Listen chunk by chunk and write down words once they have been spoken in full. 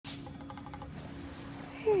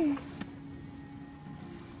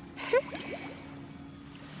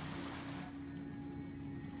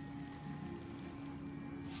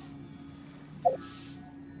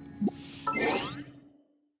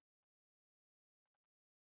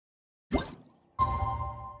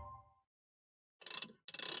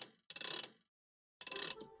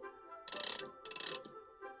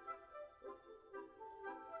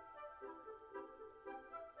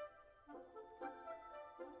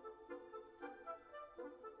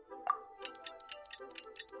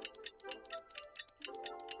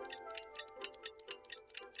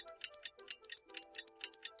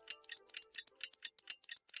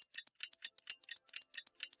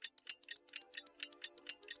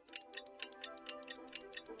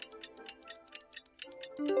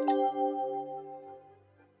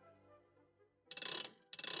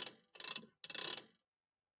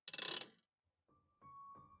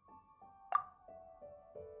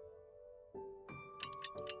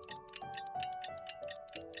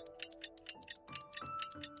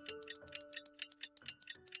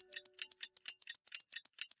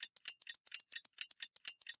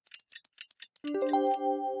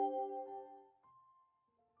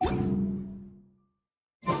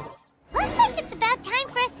Looks like it's about time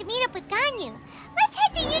for us to meet up with Ganyu. Let's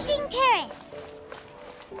head to Eugene Terrace.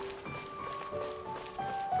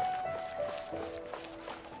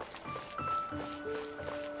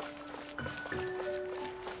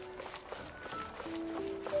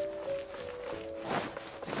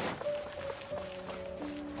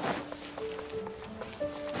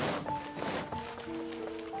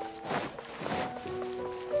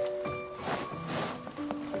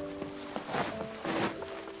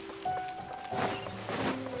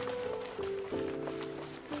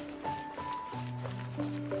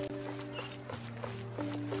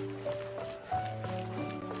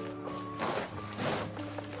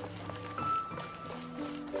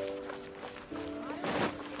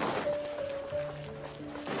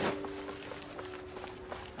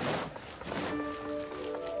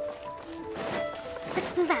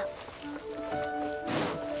 Let's move out.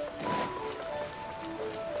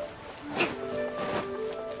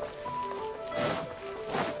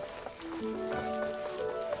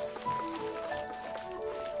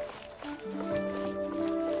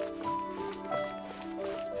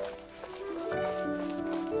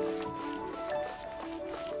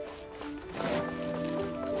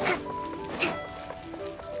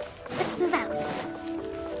 Let's move out.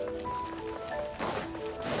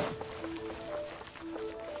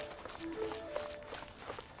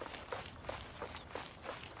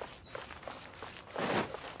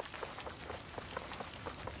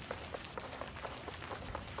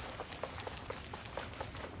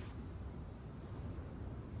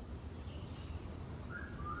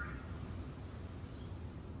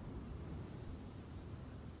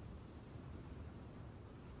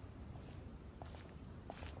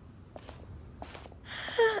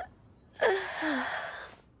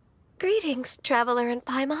 Greetings, Traveler and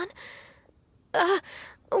Paimon.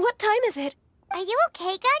 What time is it? Are you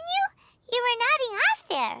okay, Ganyu? You were nodding off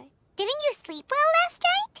there. Didn't you sleep well last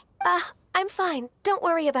night? I'm fine. Don't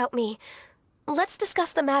worry about me. Let's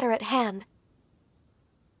discuss the matter at hand.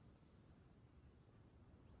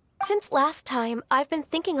 Since last time, I've been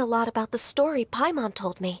thinking a lot about the story Paimon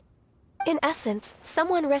told me. In essence,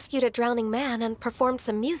 someone rescued a drowning man and performed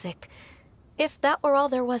some music. If that were all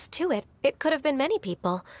there was to it, it could have been many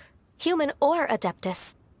people, human or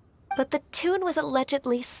Adeptus. But the tune was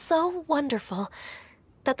allegedly so wonderful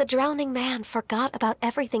that the drowning man forgot about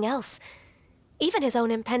everything else, even his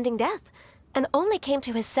own impending death, and only came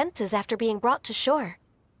to his senses after being brought to shore.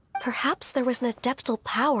 Perhaps there was an adeptal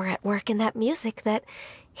power at work in that music that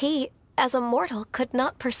he, as a mortal, could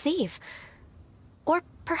not perceive. Or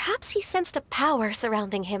perhaps he sensed a power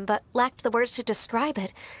surrounding him but lacked the words to describe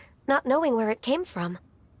it, not knowing where it came from.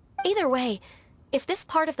 Either way, if this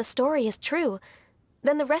part of the story is true,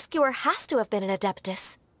 then the rescuer has to have been an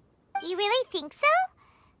Adeptus. You really think so?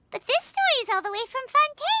 But this story is all the way from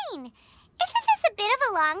Fontaine. Isn't this a bit of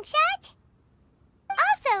a long shot?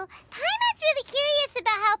 Also, Paimon's really curious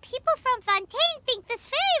about how people from Fontaine think this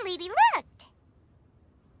fairy lady looked.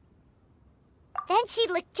 Then she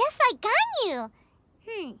looked just like Ganyu.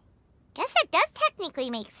 Guess that does technically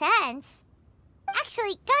make sense.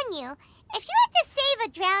 Actually, Ganyu, if you had to save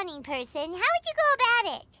a drowning person, how would you go about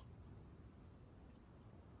it?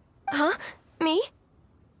 Huh? Me?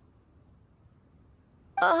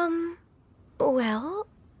 Well,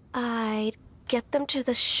 I'd get them to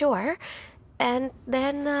the shore, and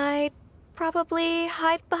then I'd probably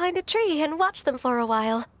hide behind a tree and watch them for a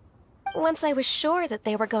while. Once I was sure that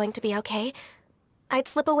they were going to be okay, I'd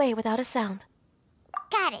slip away without a sound.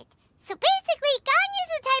 Got Got it. So basically,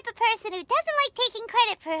 Ganyu's the type of person who doesn't like taking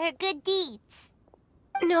credit for her good deeds.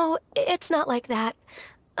 No, it's not like that.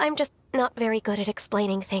 I'm just not very good at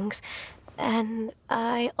explaining things. And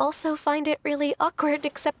I also find it really awkward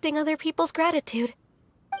accepting other people's gratitude.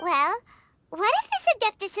 Well, what if this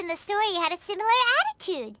Adeptus in the story had a similar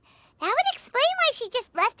attitude? That would explain why she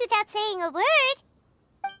just left without saying a word.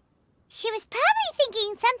 She was probably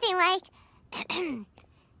thinking something like,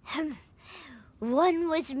 one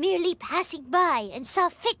was merely passing by and saw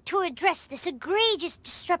fit to address this egregious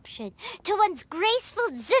disruption to one's graceful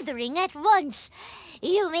zithering at once.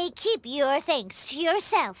 You may keep your thanks to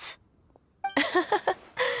yourself.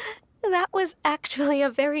 That was actually a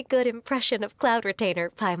very good impression of Cloud Retainer,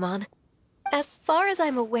 Paimon. As far as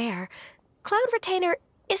I'm aware, Cloud Retainer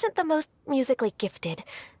isn't the most musically gifted.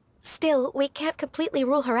 Still, we can't completely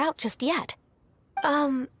rule her out just yet.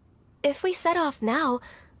 If we set off now,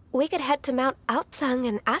 we could head to Mount Outsung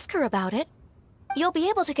and ask her about it. You'll be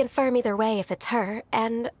able to confirm either way if it's her,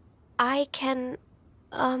 and I can,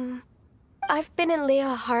 I've been in Lea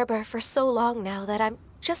Harbor for so long now that I'm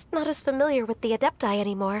just not as familiar with the Adepti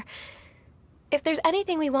anymore. If there's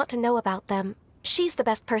anything we want to know about them, she's the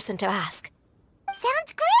best person to ask.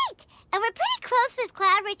 Sounds great! And we're pretty close with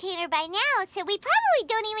Cloud Retainer by now, so we probably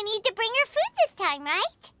don't even need to bring her food this time,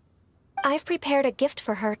 right? I've prepared a gift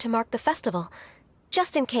for her to mark the festival,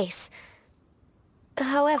 just in case.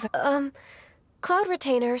 However, Cloud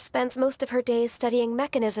Retainer spends most of her days studying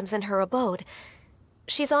mechanisms in her abode.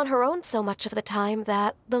 She's on her own so much of the time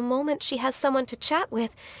that the moment she has someone to chat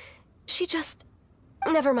with, she just...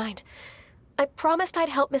 Never mind. I promised I'd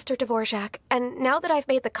help Mr. Dvorak, and now that I've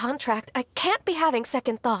made the contract, I can't be having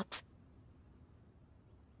second thoughts.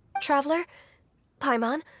 Traveler,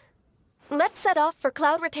 Paimon, let's set off for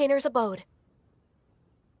Cloud Retainer's abode.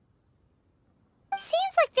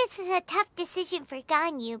 Seems like this is a tough decision for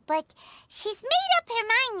Ganyu, but she's made up her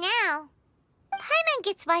mind now. Paimon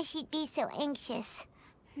gets why she'd be so anxious.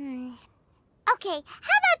 Okay,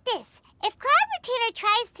 how about this? If Cloud Retainer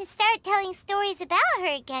tries to start telling stories about her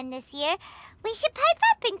again this year, we should pipe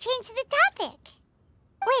up and change the topic.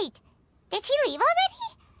 Wait, did she leave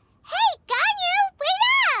already? Hey, Ganyu, wait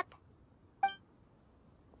up!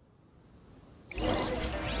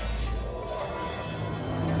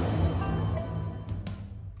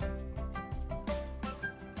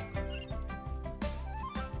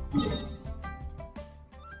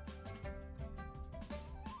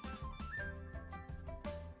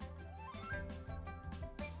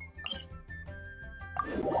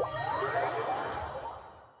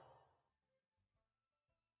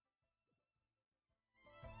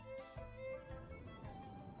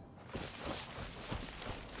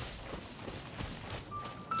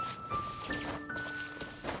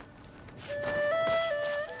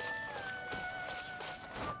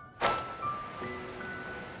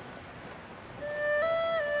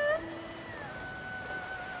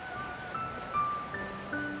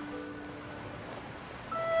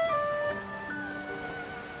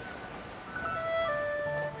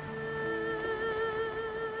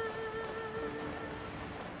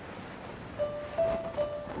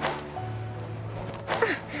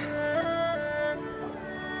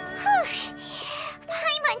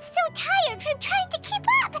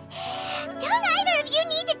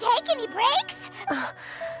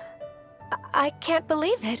 I can't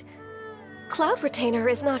believe it. Cloud Retainer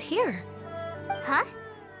is not here. Huh?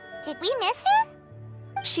 Did we miss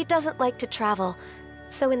her? She doesn't like to travel,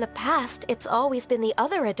 so in the past, it's always been the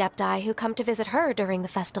other Adepti who come to visit her during the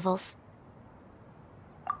festivals.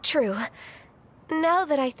 True. Now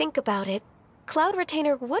that I think about it, Cloud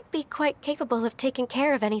Retainer would be quite capable of taking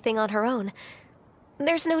care of anything on her own.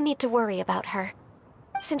 There's no need to worry about her.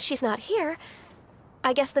 Since she's not here,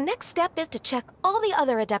 I guess the next step is to check all the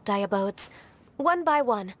other Adepti abodes, one by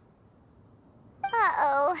one.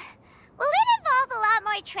 Uh-oh. Will it involve a lot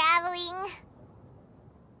more traveling?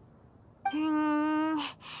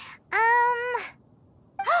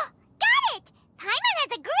 Got it! Paimon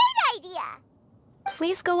has a great idea!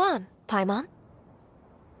 Please go on, Paimon.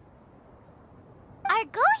 Our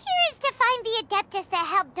goal here is to find the Adeptus that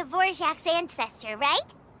helped Dvorak's ancestor,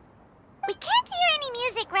 right? We can't hear any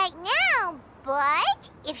music right now, but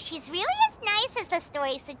if she's really as nice as the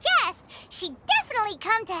story suggests, she'd definitely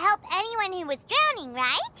come to help anyone who was drowning,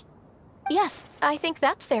 right? Yes, I think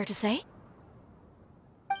that's fair to say.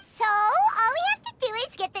 So, all we have to do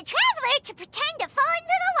is get the Traveler to pretend to fall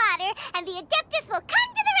into the water, and the Adeptus will come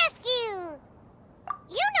to the rescue!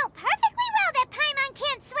 You know perfectly well that Paimon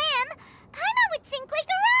can't swim! Paimon would sink like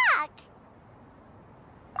a rock!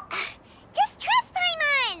 Just trust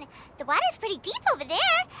Paimon! The water's pretty deep over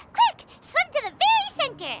there. Quick, swim to the very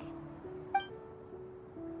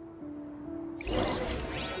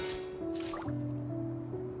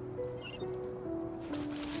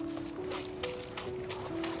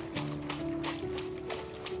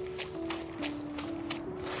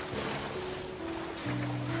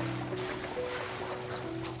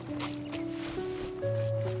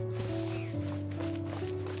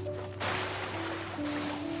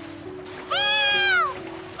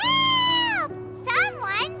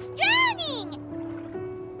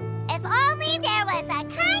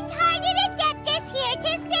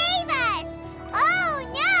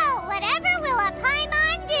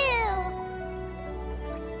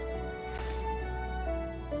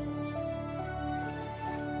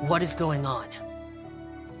What is going on?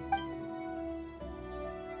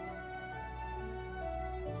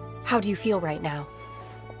 How do you feel right now?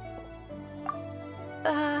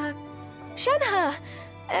 Shenhe!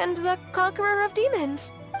 And the Conqueror of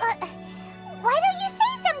Demons! Why don't you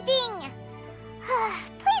say something?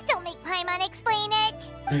 Please don't make Paimon explain it.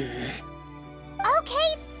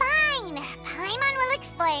 Okay, fine. Paimon will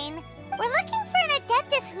explain. We're looking for an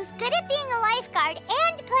Adeptus who's good at being a lifeguard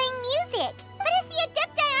and playing music. But if the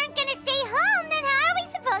Adepti aren't gonna stay home, then how are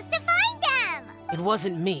we supposed to find them? It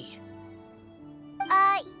wasn't me.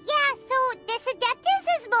 Yeah, so this Adeptus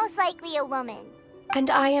is most likely a woman. And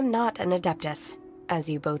I am not an Adeptus, as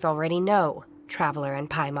you both already know, Traveler and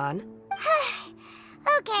Paimon.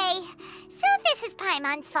 Okay, so this is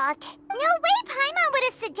Paimon's fault. No way Paimon would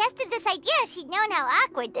have suggested this idea if she'd known how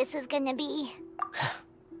awkward this was gonna be.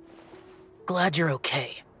 Glad you're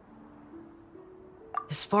okay.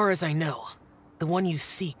 As far as I know, the one you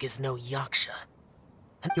seek is no Yaksha.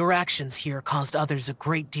 And your actions here caused others a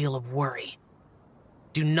great deal of worry.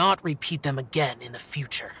 Do not repeat them again in the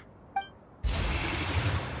future.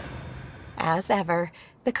 As ever,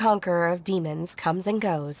 the Conqueror of Demons comes and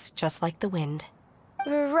goes, just like the wind.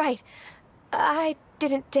 Right. I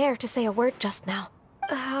didn't dare to say a word just now.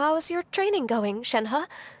 How's your training going, Shenhe?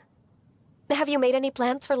 Have you made any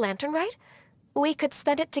plans for Lantern Rite? We could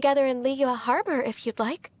spend it together in Liyue Harbor if you'd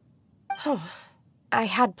like. Oh, I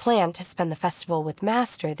had planned to spend the festival with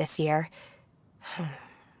Master this year.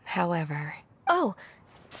 However... Oh,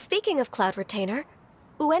 speaking of Cloud Retainer,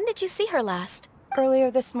 when did you see her last? Earlier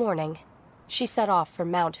this morning. She set off for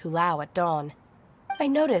Mount Hulao at dawn. I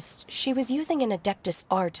noticed she was using an Adeptus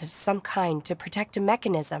art of some kind to protect a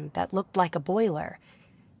mechanism that looked like a boiler.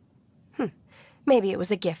 Maybe it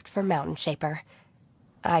was a gift for Mountain Shaper.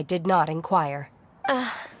 I did not inquire.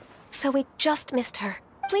 So we just missed her.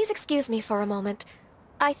 Please excuse me for a moment.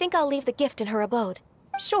 I think I'll leave the gift in her abode.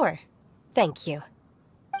 Sure. Thank you.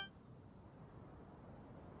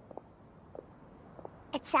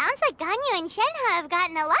 It sounds like Ganyu and Shenhe have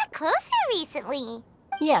gotten a lot closer recently.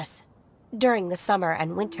 Yes. During the summer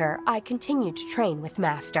and winter, I continue to train with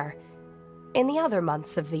Master. In the other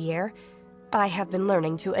months of the year, I have been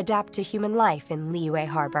learning to adapt to human life in Liyue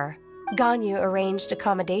Harbor. Ganyu arranged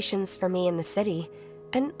accommodations for me in the city,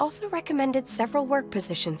 and also recommended several work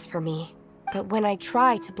positions for me. But when I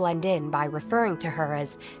try to blend in by referring to her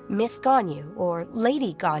as Miss Ganyu or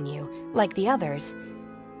Lady Ganyu, like the others,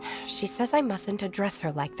 she says I mustn't address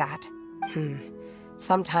her like that.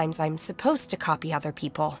 Sometimes I'm supposed to copy other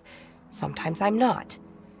people. Sometimes I'm not.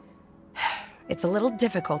 It's a little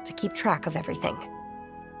difficult to keep track of everything.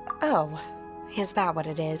 Oh, is that what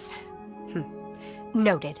it is?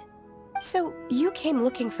 Noted. So, you came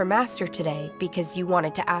looking for Master today because you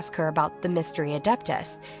wanted to ask her about the Mystery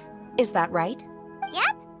Adeptus. Is that right?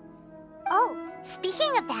 Yep. Oh,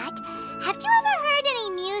 speaking of that, have you ever heard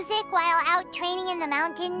any music while out training in the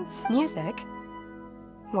mountains? Music?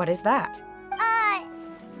 What is that?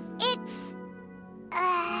 It's...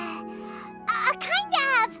 a kind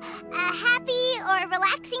of a happy or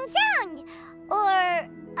relaxing sound. Or,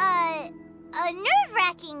 a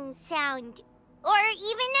nerve-wracking sound. Or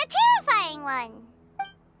even a terrifying one.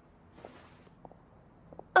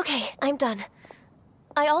 Okay, I'm done.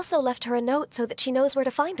 I also left her a note so that she knows where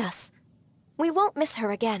to find us. We won't miss her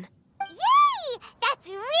again. Yay! That's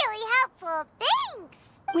really helpful. Thanks!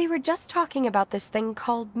 We were just talking about this thing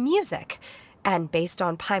called music. And based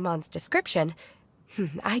on Paimon's description,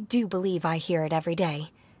 I do believe I hear it every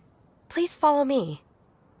day. Please follow me.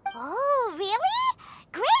 Oh, really?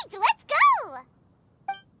 Great, let's go!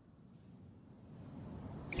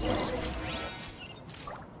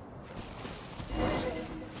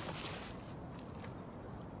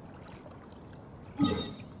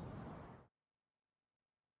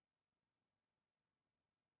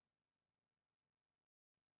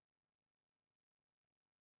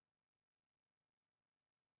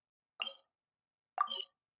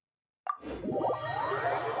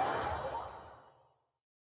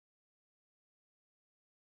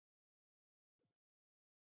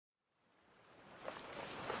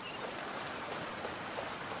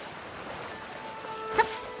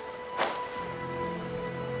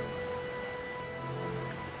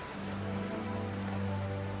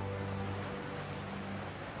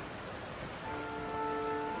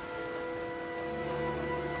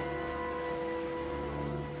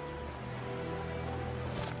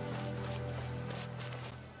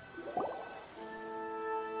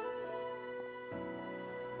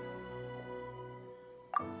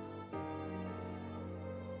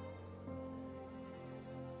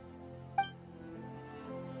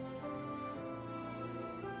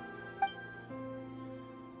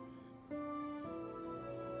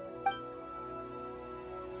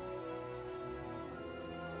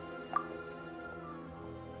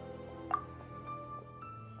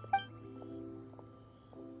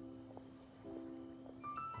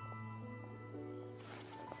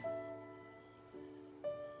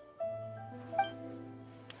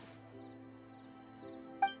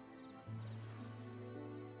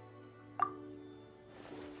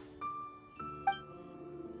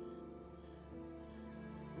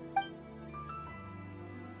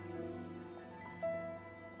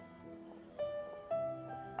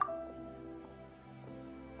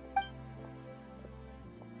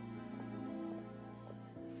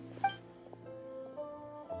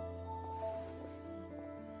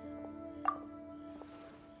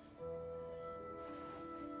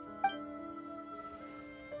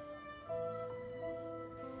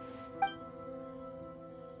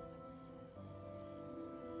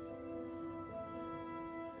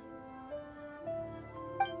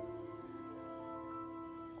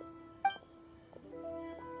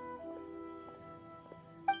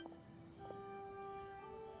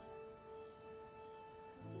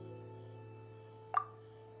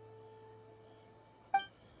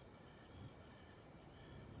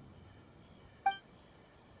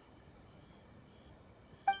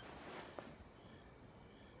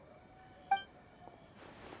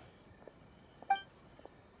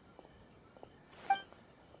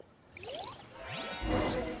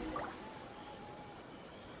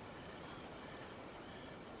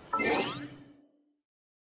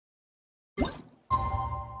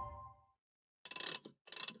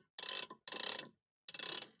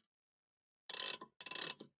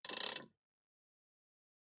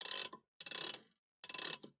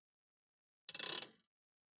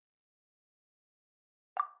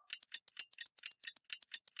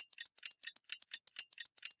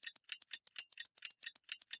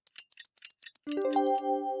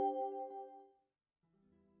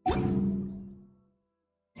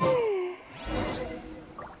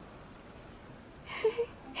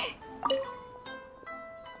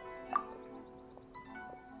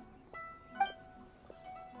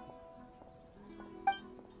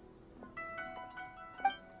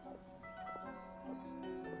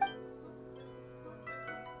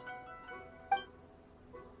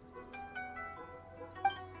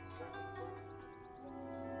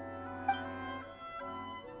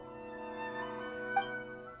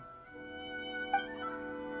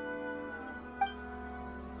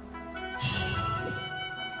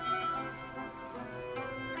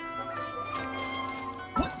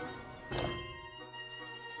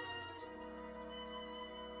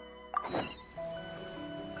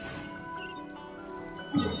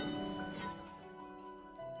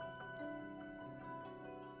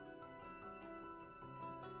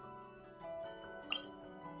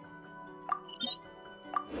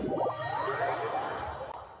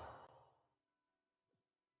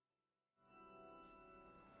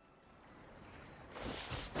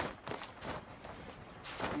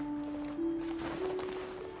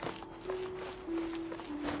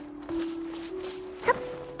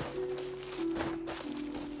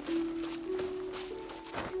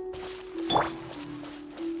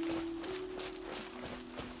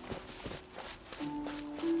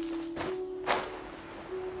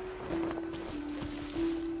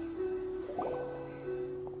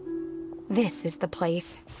 This is the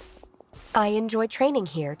place. I enjoy training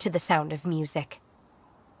here to the sound of music.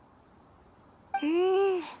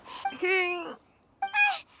 Oh no!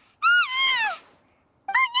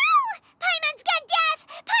 Paimon's gone deaf!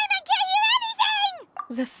 Paimon can't hear anything!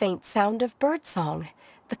 The faint sound of birdsong,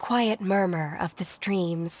 the quiet murmur of the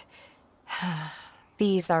streams.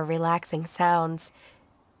 These are relaxing sounds.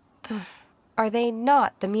 Are they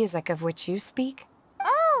not the music of which you speak?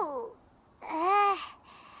 Oh, Paimon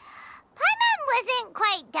wasn't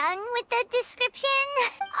quite done with the description.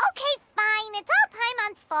 Okay, fine, it's all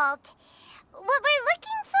Paimon's fault. What we're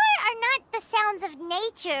looking for are not the sounds of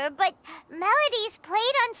nature, but melodies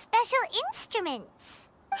played on special instruments.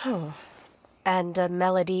 Oh, and a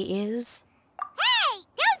melody is? Hey,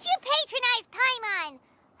 don't you patronize Paimon!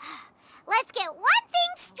 Let's get one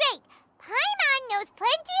thing straight. Paimon knows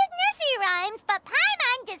plenty of nursery rhymes, but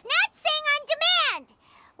Paimon does not sing on demand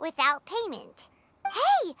without payment.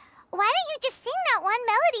 Hey, why don't you just sing that one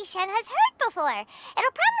melody Shen has heard before?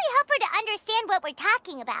 It'll probably help her to understand what we're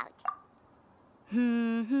talking about.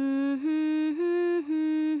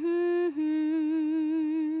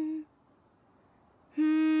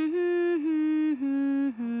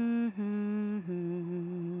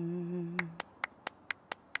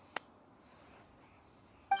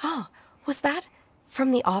 Oh, was that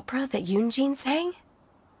from the opera that Yunjin sang?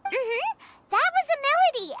 That was a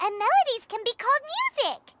melody, and melodies can be called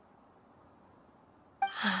music.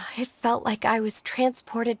 It felt like I was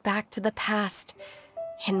transported back to the past.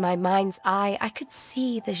 In my mind's eye, I could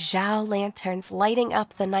see the Zhao lanterns lighting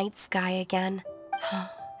up the night sky again.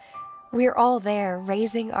 We're all there,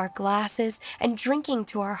 raising our glasses and drinking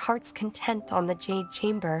to our heart's content on the Jade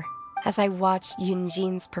Chamber. As I watched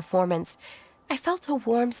Yunjin's performance, I felt a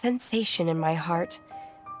warm sensation in my heart.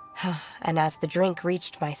 And as the drink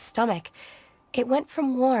reached my stomach, it went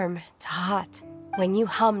from warm to hot. When you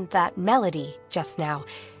hummed that melody just now,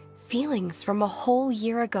 feelings from a whole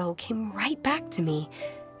year ago came right back to me,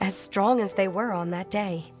 as strong as they were on that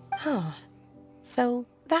day. So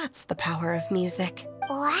that's the power of music.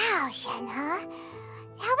 Wow, Shenhe.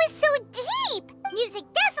 That was so deep! Music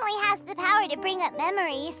definitely has the power to bring up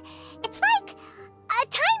memories. It's like a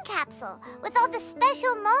time capsule with all the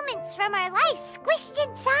special moments from our lives squished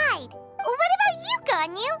inside. What about you,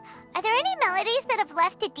 Ganyu? Are there any melodies that have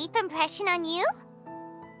left a deep impression on you?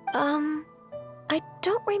 I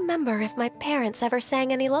don't remember if my parents ever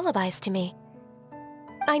sang any lullabies to me.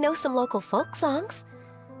 I know some local folk songs,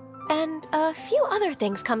 and a few other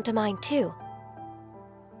things come to mind too.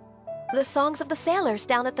 The songs of the sailors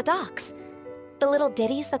down at the docks, the little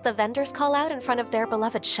ditties that the vendors call out in front of their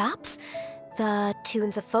beloved shops, the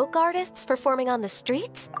tunes of folk artists performing on the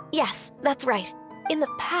streets. Yes, that's right. In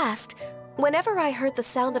the past, whenever I heard the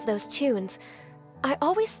sound of those tunes, I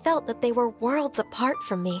always felt that they were worlds apart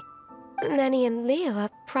from me. Nenny and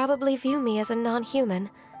Liyue probably view me as a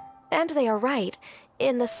non-human. And they are right,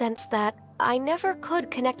 in the sense that I never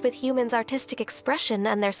could connect with humans' artistic expression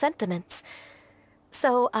and their sentiments.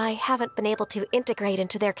 So I haven't been able to integrate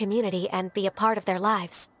into their community and be a part of their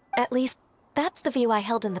lives. At least, that's the view I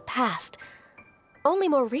held in the past. Only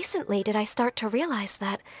more recently did I start to realize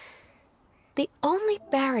that the only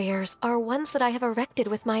barriers are ones that I have erected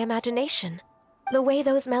with my imagination. The way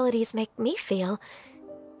those melodies make me feel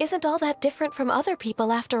isn't all that different from other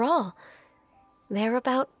people after all. They're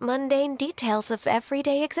about mundane details of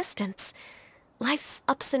everyday existence. Life's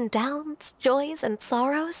ups and downs, joys and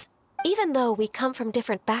sorrows. Even though we come from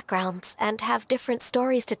different backgrounds and have different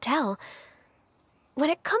stories to tell, when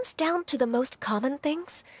it comes down to the most common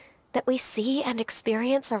things that we see and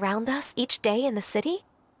experience around us each day in the city,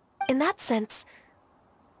 in that sense,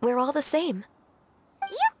 we're all the same.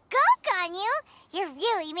 You go, Ganyu! You're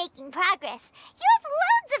really making progress. You have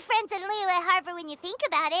loads of friends in Liyue Harbor when you think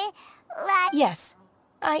about it. Like... Yes,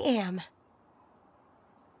 I am.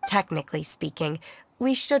 Technically speaking,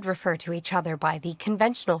 we should refer to each other by the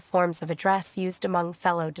conventional forms of address used among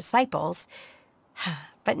fellow disciples.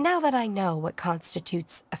 But now that I know what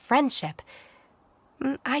constitutes a friendship,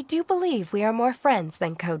 I do believe we are more friends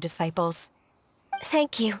than co-disciples.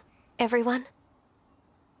 Thank you, everyone.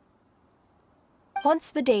 Once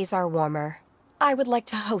the days are warmer, I would like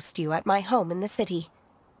to host you at my home in the city.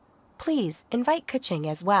 Please invite Keqing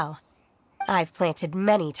as well. I've planted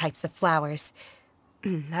many types of flowers.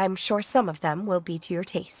 I'm sure some of them will be to your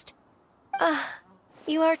taste.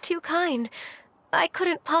 You are too kind. I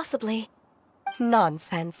couldn't possibly.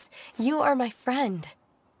 Nonsense. You are my friend.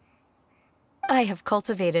 I have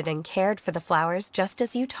cultivated and cared for the flowers just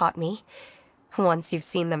as you taught me. Once you've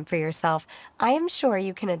seen them for yourself, I am sure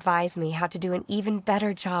you can advise me how to do an even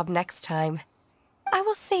better job next time. I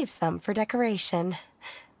will save some for decoration.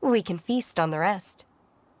 We can feast on the rest.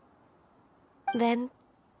 Then,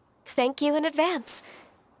 thank you in advance.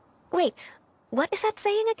 Wait, what is that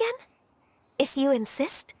saying again? If you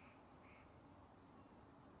insist?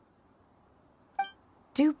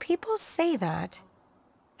 Do people say that?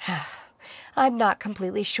 I'm not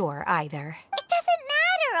completely sure either. It doesn't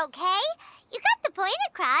matter, okay? You got the point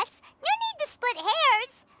across. No need to split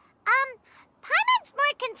hairs. Paimon's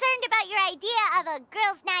more concerned about your idea of a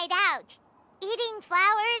girls' night out. Eating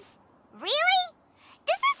flowers? Really?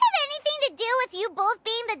 Does this have anything to do with you both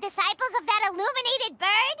being the disciples of that illuminated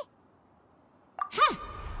bird?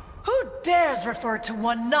 Who dares refer to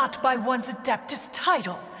one not by one's Adeptus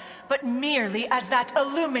title, but merely as that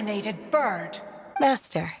illuminated bird?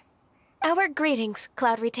 Master. Our greetings,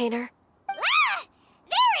 Cloud Retainer. Ah!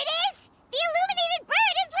 There it is! The illuminated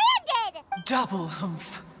bird has landed! Double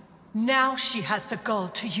humph. Now she has the gall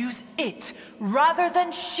to use it rather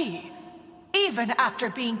than she, even after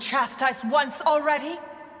being chastised once already?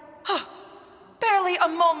 Barely a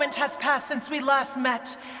moment has passed since we last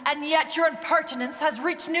met, and yet your impertinence has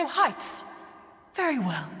reached new heights. Very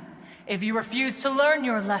well. If you refuse to learn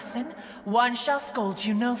your lesson, one shall scold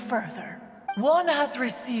you no further. One has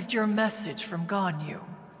received your message from Ganyu.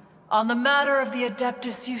 On the matter of the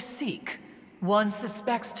Adeptus you seek, one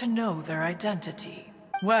suspects to know their identity.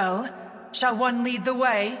 Well, shall one lead the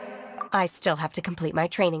way? I still have to complete my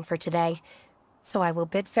training for today, so I will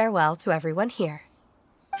bid farewell to everyone here.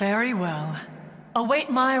 Very well. Await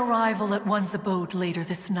my arrival at one's abode later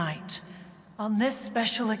this night. On this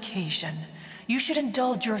special occasion, you should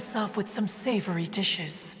indulge yourself with some savory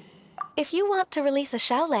dishes. If you want to release a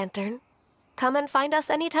Xiao Lantern, come and find us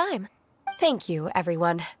anytime. Thank you,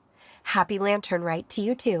 everyone. Happy Lantern Rite to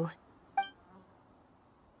you too.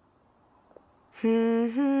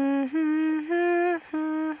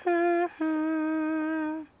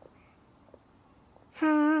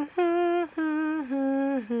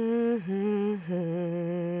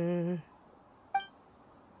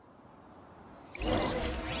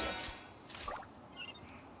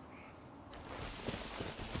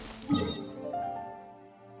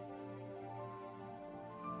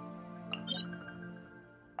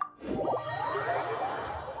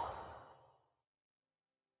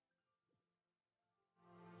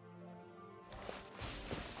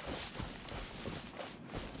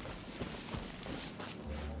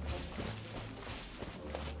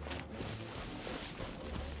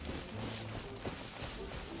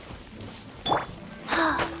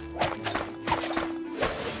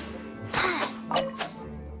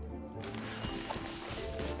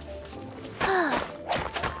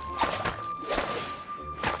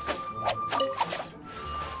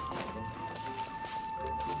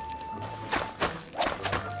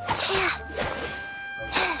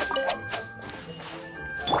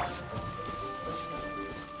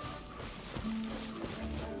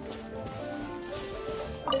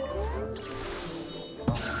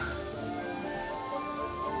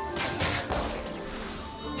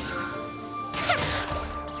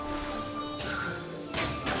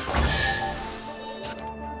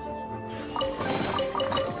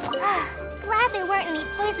 Glad there weren't any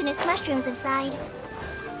poisonous mushrooms inside.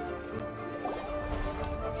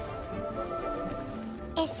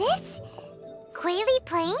 Is this Quaily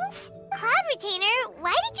Plains? Cloud Retainer,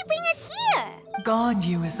 why did you bring us here?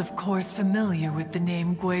 Ganyu is of course familiar with the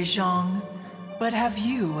name Guizhong, but have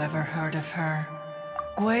you ever heard of her?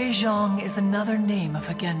 Guizhong is another name of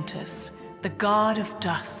Agentis, the god of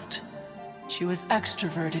dust. She was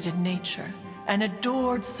extroverted in nature and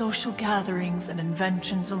adored social gatherings and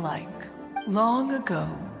inventions alike. Long ago,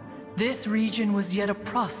 this region was yet a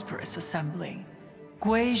prosperous assembly.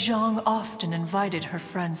 Guizhong often invited her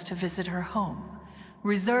friends to visit her home,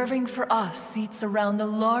 reserving for us seats around the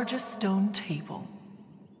largest stone table.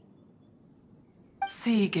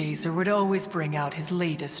 Seagazer would always bring out his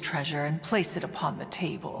latest treasure and place it upon the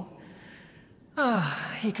table.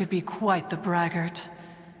 He could be quite the braggart.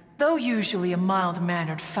 Though usually a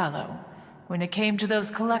mild-mannered fellow, when it came to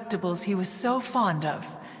those collectibles he was so fond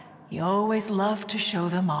of, he always loved to show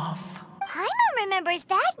them off. Paimon remembers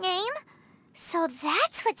that name. So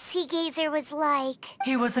that's what Seagazer was like.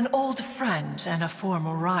 He was an old friend and a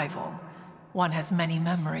former rival. One has many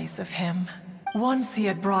memories of him. Once he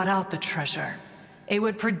had brought out the treasure, it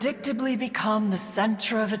would predictably become the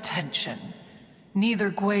center of attention. Neither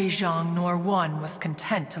Guizhong nor one was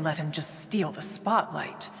content to let him just steal the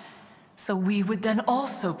spotlight. So we would then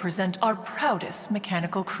also present our proudest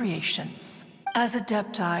mechanical creations. As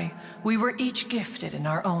Adepti, we were each gifted in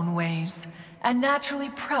our own ways, and naturally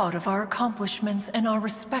proud of our accomplishments in our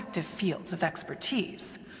respective fields of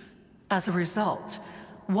expertise. As a result,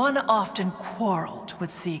 one often quarreled with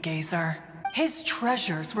Seagazer. His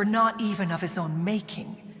treasures were not even of his own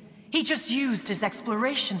making. He just used his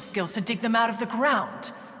exploration skills to dig them out of the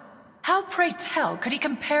ground. How, pray tell, could he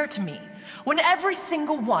compare to me, when every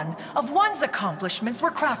single one of one's accomplishments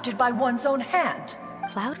were crafted by one's own hand?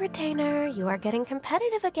 Cloud Retainer, you are getting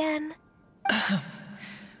competitive again.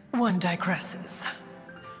 One digresses.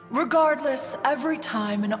 Regardless, every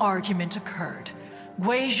time an argument occurred,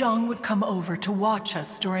 Guizhong would come over to watch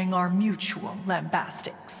us during our mutual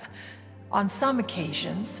lambastics. On some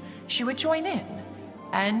occasions, she would join in,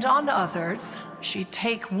 and on others, she'd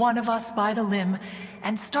take one of us by the limb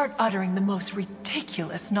and start uttering the most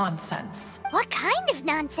ridiculous nonsense. What kind of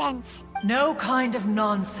nonsense? No kind of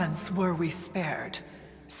nonsense were we spared.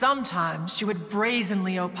 Sometimes she would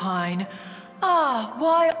brazenly opine,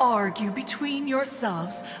 why argue between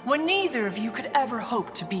yourselves when neither of you could ever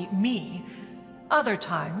hope to beat me? Other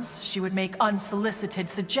times, she would make unsolicited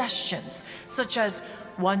suggestions, such as,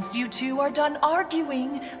 once you two are done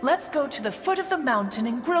arguing, let's go to the foot of the mountain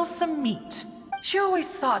and grill some meat. She always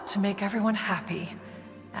sought to make everyone happy,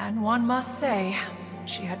 and one must say,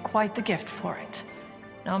 she had quite the gift for it.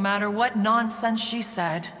 No matter what nonsense she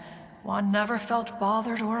said, one never felt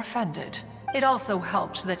bothered or offended. It also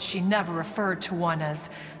helped that she never referred to one as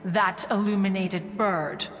that illuminated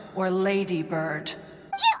bird or ladybird.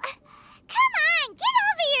 Come on, get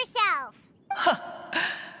over yourself!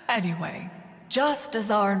 Anyway, just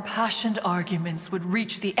as our impassioned arguments would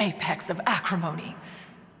reach the apex of acrimony,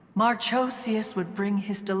 Marchosius would bring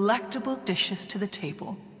his delectable dishes to the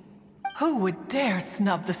table. Who would dare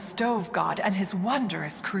snub the stove god and his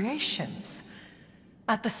wondrous creations?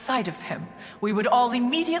 At the sight of him, we would all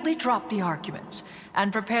immediately drop the argument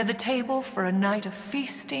and prepare the table for a night of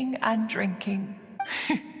feasting and drinking.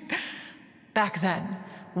 Back then,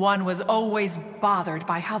 one was always bothered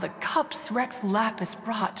by how the cups Rex Lapis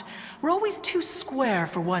brought were always too square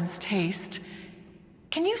for one's taste.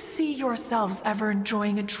 Can you see yourselves ever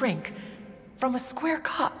enjoying a drink from a square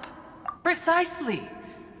cup? Precisely.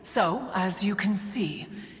 So, as you can see,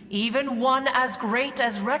 even one as great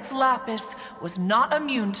as Rex Lapis was not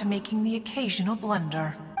immune to making the occasional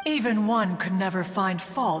blunder. Even one could never find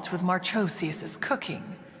fault with Marchosius's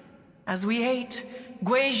cooking. As we ate,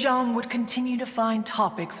 Guizhong would continue to find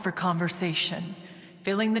topics for conversation,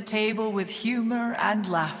 filling the table with humor and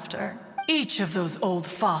laughter. Each of those old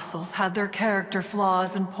fossils had their character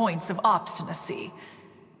flaws and points of obstinacy.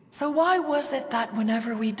 So why was it that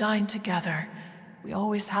whenever we dined together, we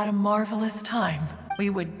always had a marvelous time? We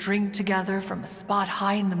would drink together from a spot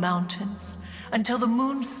high in the mountains, until the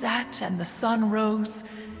moon set and the sun rose,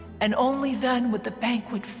 and only then would the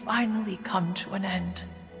banquet finally come to an end.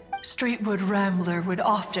 Streetwood Rambler would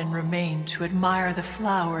often remain to admire the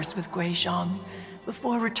flowers with Guizhong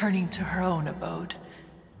before returning to her own abode.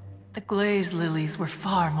 The glaze lilies were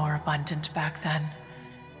far more abundant back then.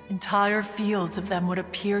 Entire fields of them would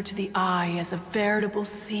appear to the eye as a veritable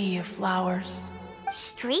sea of flowers.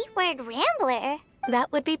 Streetward Rambler?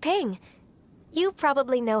 That would be Ping. You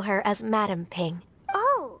probably know her as Madam Ping.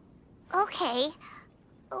 Oh, okay.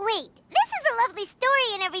 Wait, this is a lovely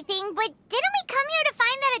story and everything, but didn't we come here to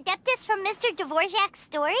find that Adeptus from Mr. Dvorak's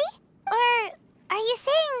story? Or are you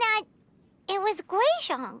saying that it was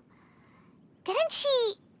Guizhong? Didn't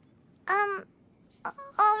she,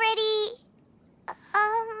 already,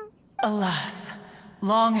 Alas,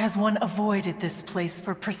 long has one avoided this place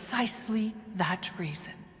for precisely that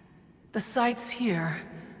reason. The sights here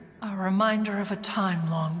are a reminder of a time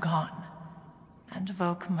long gone, and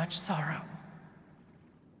evoke much sorrow.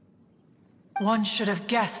 One should have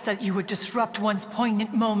guessed that you would disrupt one's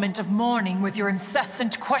poignant moment of mourning with your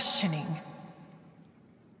incessant questioning.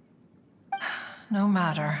 No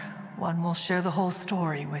matter, one will share the whole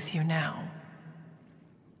story with you now.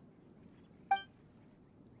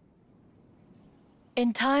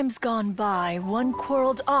 In times gone by, one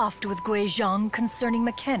quarreled oft with Guizhong concerning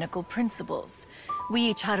mechanical principles. We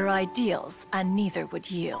each had our ideals, and neither would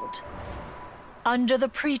yield. Under the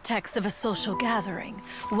pretext of a social gathering,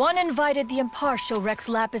 one invited the impartial Rex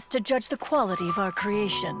Lapis to judge the quality of our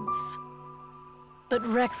creations. But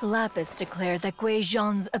Rex Lapis declared that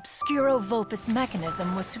Guizhong's Obscuro Vulpus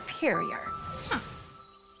mechanism was superior.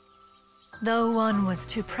 Though one was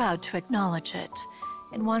too proud to acknowledge it,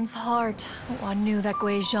 in one's heart, one knew that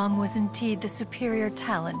Guizhong was indeed the superior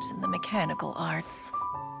talent in the mechanical arts.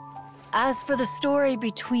 As for the story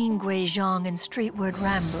between Guizhong and Streetward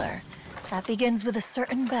Rambler, that begins with a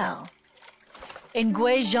certain bell. In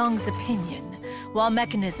Guizhong's opinion, While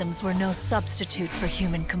mechanisms were no substitute for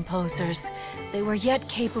human composers, they were yet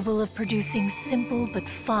capable of producing simple but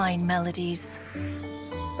fine melodies.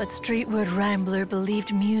 But Streetward Rambler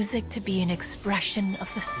believed music to be an expression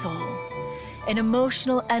of the soul, an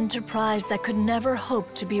emotional enterprise that could never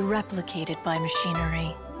hope to be replicated by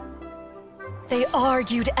machinery. They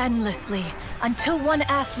argued endlessly, until one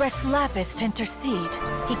asked Rex Lapis to intercede.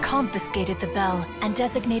 He confiscated the bell and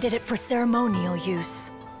designated it for ceremonial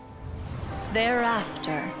use.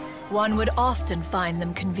 Thereafter, one would often find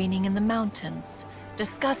them convening in the mountains,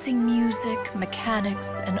 discussing music, mechanics,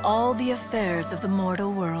 and all the affairs of the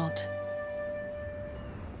mortal world.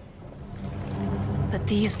 But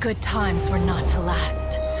these good times were not to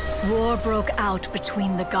last. War broke out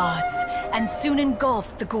between the gods, and soon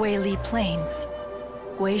engulfed the Guili Plains.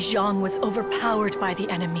 Guizhong was overpowered by the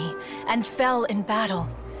enemy, and fell in battle.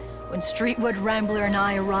 When Streetwood Rambler and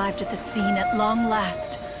I arrived at the scene at long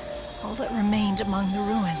last, all that remained among the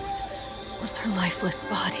ruins was her lifeless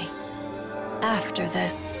body. After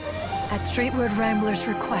this, at Streetwood Rambler's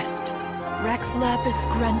request, Rex Lapis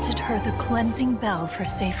granted her the cleansing bell for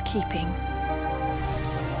safekeeping.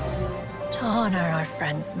 To honor our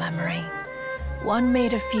friend's memory, one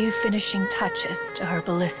made a few finishing touches to her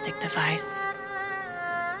ballistic device.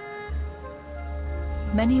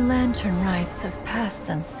 Many lantern rites have passed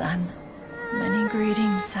since then. Many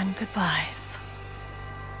greetings and goodbyes.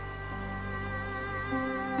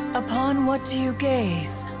 Upon what do you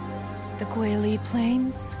gaze? The Guili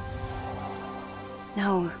Plains?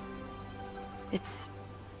 No. It's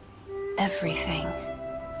everything.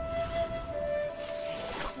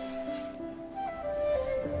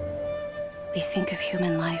 We think of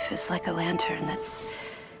human life as like a lantern that's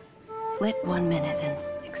lit one minute and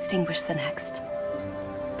extinguished the next.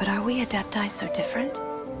 But are we Adepti so different?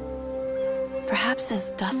 Perhaps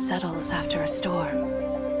as dust settles after a storm,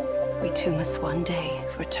 we too must one day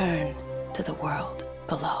return to the world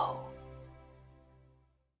below.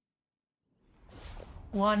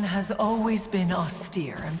 One has always been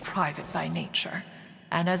austere and private by nature,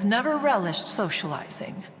 and has never relished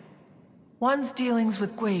socializing. One's dealings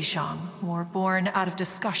with Guizhong were born out of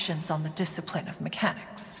discussions on the discipline of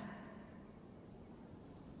mechanics.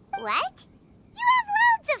 What? You have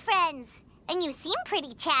loads of friends, and you seem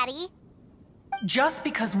pretty chatty. Just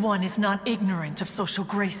because one is not ignorant of social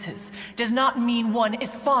graces does not mean one is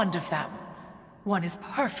fond of them. One is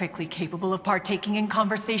perfectly capable of partaking in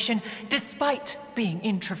conversation despite being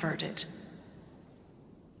introverted.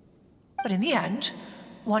 But in the end,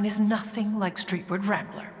 one is nothing like Streetward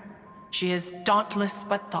Rambler. She is dauntless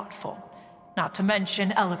but thoughtful, not to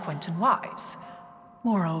mention eloquent and wise.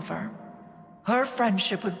 Moreover, her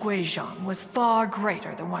friendship with Guizhong was far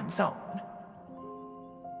greater than one's own.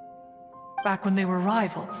 Back when they were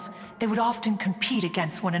rivals, they would often compete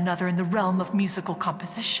against one another in the realm of musical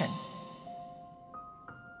composition.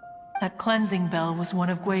 That cleansing bell was one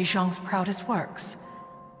of Guizhong's proudest works,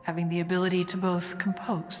 having the ability to both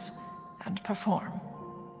compose and perform.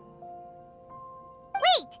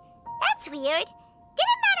 Wait, that's weird.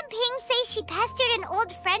 Didn't Madame Ping say she pestered an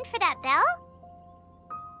old friend for that bell?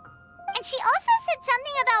 And she also said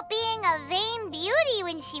something about being a vain beauty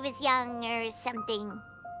when she was young or something.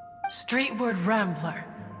 Streetward Rambler,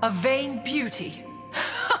 a vain beauty.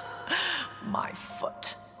 My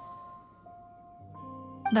foot.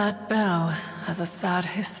 That bell has a sad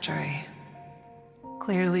history.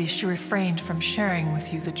 Clearly, she refrained from sharing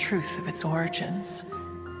with you the truth of its origins,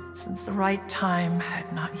 since the right time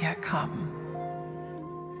had not yet come.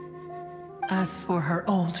 As for her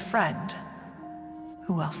old friend,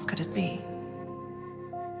 who else could it be?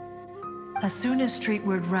 As soon as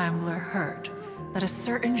Streetward Rambler heard that a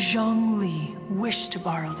certain Zhang Li wished to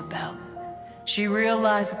borrow the bell, she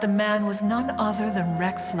realized that the man was none other than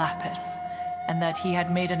Rex Lapis, and that he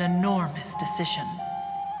had made an enormous decision.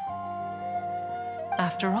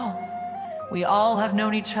 After all, we all have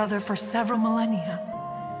known each other for several millennia.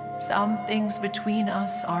 Some things between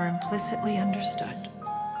us are implicitly understood.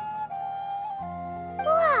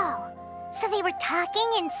 Whoa! So they were talking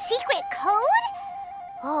in secret code?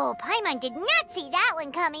 Oh, Paimon did not see that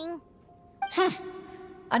one coming.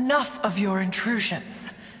 Enough of your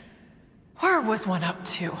intrusions. Where was one up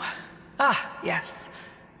to? Ah, yes.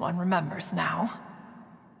 One remembers now.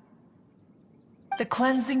 The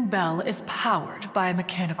cleansing bell is powered by a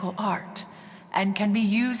mechanical art, and can be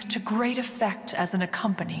used to great effect as an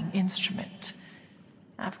accompanying instrument.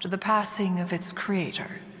 After the passing of its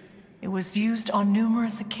creator, it was used on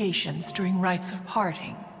numerous occasions during rites of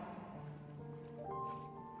parting.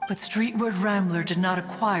 But Streetward Rambler did not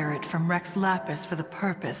acquire it from Rex Lapis for the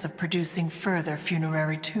purpose of producing further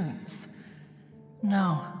funerary tunes.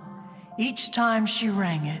 No. Each time she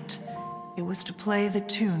rang it, it was to play the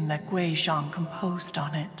tune that Guizhong composed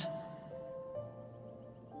on it.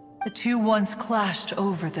 The two once clashed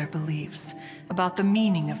over their beliefs about the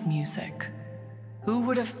meaning of music. Who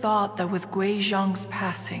would have thought that with Guizhong's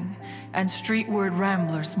passing and Streetward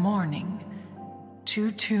Rambler's mourning,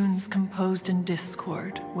 two tunes composed in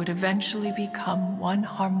discord would eventually become one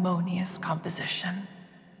harmonious composition?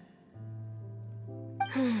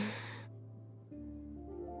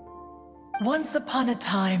 Once upon a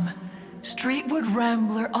time, Streetwood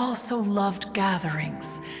Rambler also loved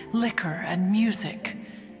gatherings, liquor, and music.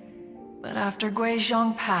 But after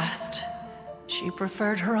Guizhong passed, she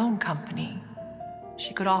preferred her own company.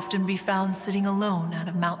 She could often be found sitting alone at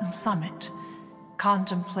a mountain summit,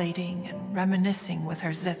 contemplating and reminiscing with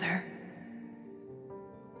her zither.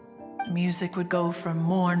 The music would go from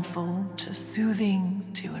mournful to soothing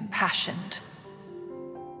to impassioned.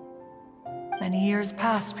 Many years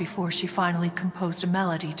passed before she finally composed a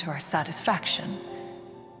melody to her satisfaction.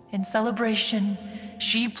 In celebration,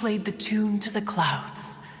 she played the tune to the clouds.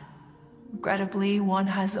 Regrettably, one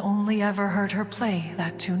has only ever heard her play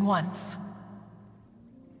that tune once.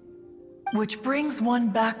 Which brings one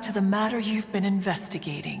back to the matter you've been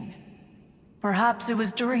investigating. Perhaps it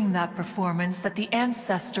was during that performance that the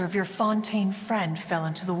ancestor of your Fontaine friend fell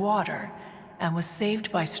into the water and was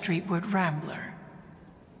saved by Streetwood Rambler.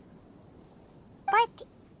 But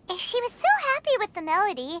if she was so happy with the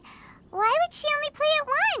melody, why would she only play it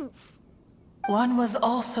once? One was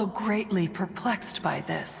also greatly perplexed by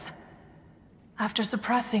this. After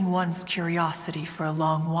suppressing one's curiosity for a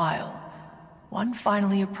long while, one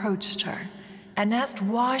finally approached her and asked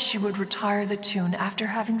why she would retire the tune after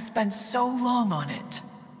having spent so long on it.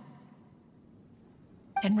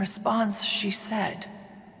 In response, she said,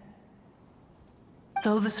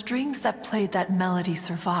 "Though the strings that played that melody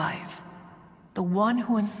survive, the one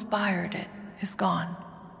who inspired it is gone.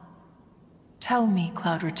 Tell me,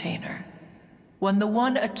 Cloud Retainer, when the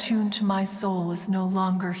one attuned to my soul is no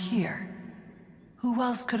longer here, who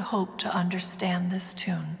else could hope to understand this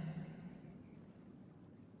tune?"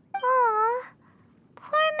 Aw,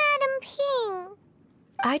 poor Madam Ping.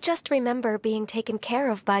 I just remember being taken care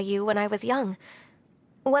of by you when I was young.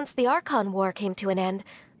 Once the Archon War came to an end,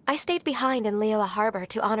 I stayed behind in Liyue Harbor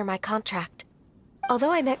to honor my contract.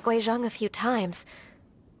 Although I met Guizhong a few times,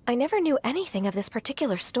 I never knew anything of this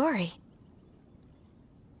particular story.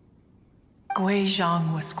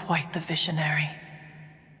 Guizhong was quite the visionary,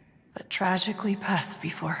 but tragically passed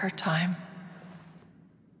before her time.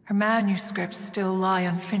 Her manuscripts still lie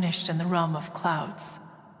unfinished in the realm of clouds.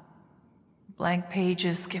 Blank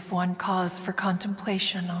pages give one cause for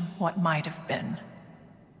contemplation on what might have been.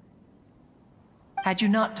 Had you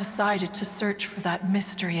not decided to search for that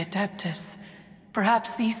mystery Adeptus,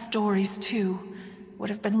 perhaps these stories, too, would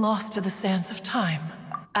have been lost to the sands of time.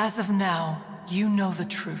 As of now, you know the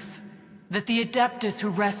truth. That the Adeptus who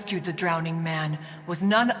rescued the drowning man was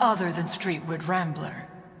none other than Streetwood Rambler.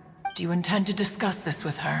 Do you intend to discuss this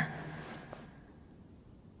with her?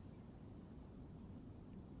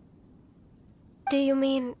 Do you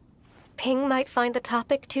mean Ping might find the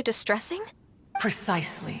topic too distressing?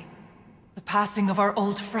 Precisely. The passing of our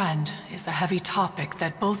old friend is a heavy topic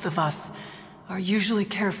that both of us are usually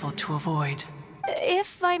careful to avoid.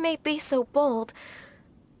 If I may be so bold,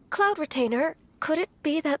 Cloud Retainer, could it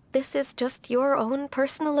be that this is just your own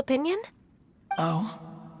personal opinion? Oh?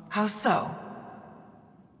 How so?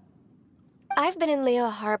 I've been in Liyue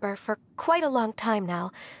Harbor for quite a long time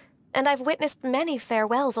now, and I've witnessed many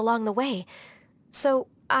farewells along the way, so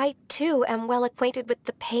I too am well acquainted with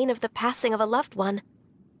the pain of the passing of a loved one.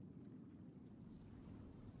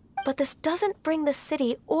 But this doesn't bring the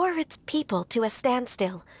city or its people to a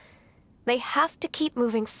standstill. They have to keep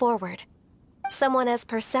moving forward. Someone as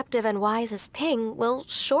perceptive and wise as Ping will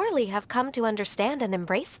surely have come to understand and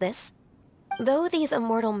embrace this. Though these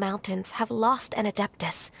immortal mountains have lost an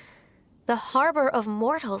Adeptus, the harbor of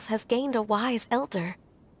mortals has gained a wise elder.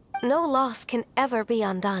 No loss can ever be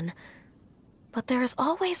undone, but there is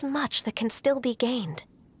always much that can still be gained.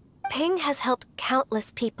 Ping has helped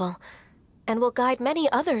countless people, and will guide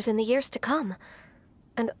many others in the years to come.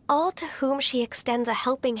 And all to whom she extends a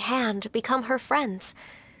helping hand become her friends.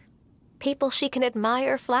 People she can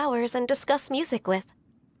admire flowers and discuss music with.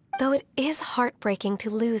 Though it is heartbreaking to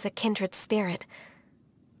lose a kindred spirit,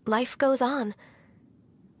 life goes on,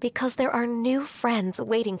 because there are new friends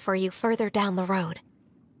waiting for you further down the road.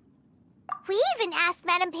 We even asked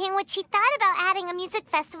Madam Ping what she thought about adding a music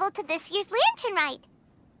festival to this year's Lantern Rite.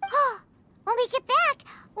 Oh, when we get back,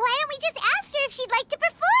 why don't we just ask her if she'd like to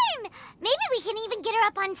perform? Maybe we can even get her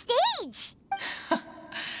up on stage.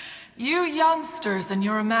 You youngsters and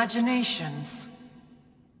your imaginations.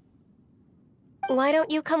 Why don't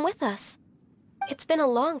you come with us? It's been a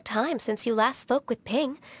long time since you last spoke with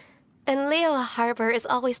Ping, and Liyue Harbor is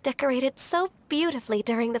always decorated so beautifully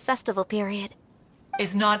during the festival period.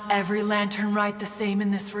 Is not every lantern rite the same in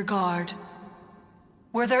this regard?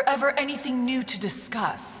 Were there ever anything new to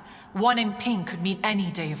discuss? One in Ping could meet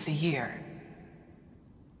any day of the year.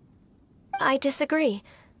 I disagree.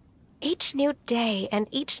 Each new day and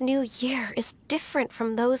each new year is different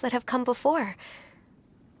from those that have come before.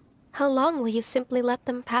 How long will you simply let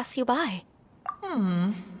them pass you by?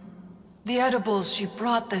 The edibles she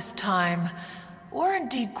brought this time were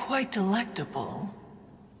indeed quite delectable.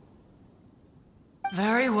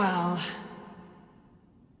 Very well.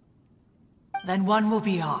 Then one will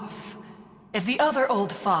be off. If the other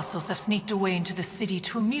old fossils have sneaked away into the city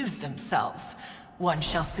to amuse themselves, one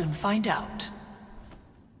shall soon find out.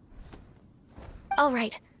 All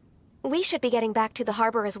right. We should be getting back to the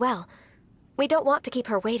harbor as well. We don't want to keep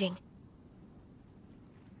her waiting.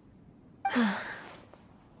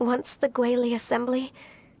 Once the Guili Assembly,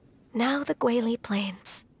 now the Guili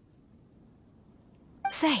Plains.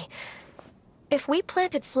 Say, if we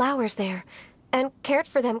planted flowers there, and cared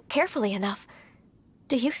for them carefully enough,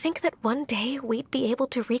 do you think that one day we'd be able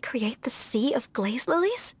to recreate the sea of glaze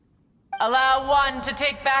lilies? Allow one to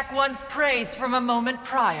take back one's praise from a moment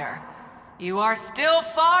prior. You are still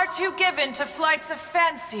far too given to flights of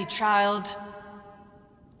fancy, child.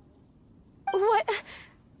 What?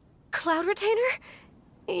 Cloud Retainer?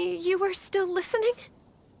 You were still listening?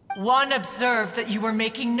 One observed that you were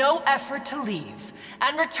making no effort to leave,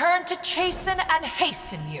 and returned to chasten and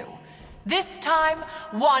hasten you. This time,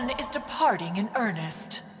 one is departing in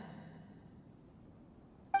earnest.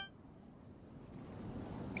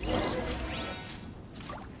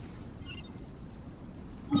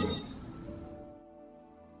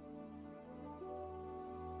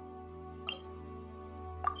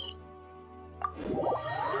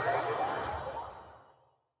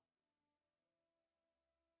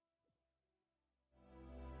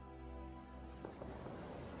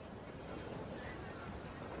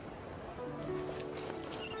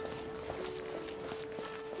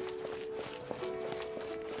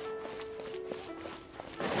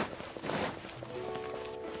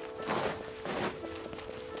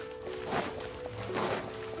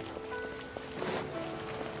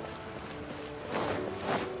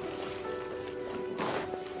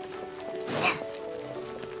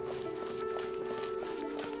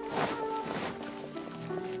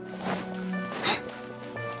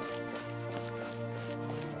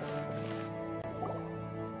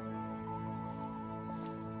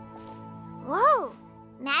 Whoa!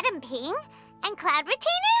 Madam Ping? And Cloud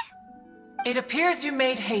Retainer? It appears you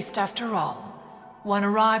made haste after all. One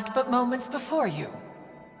arrived but moments before you.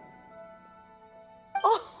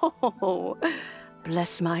 Oh,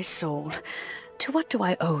 bless my soul. To what do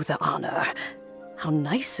I owe the honor? How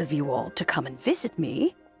nice of you all to come and visit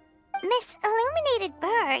me. Miss Illuminated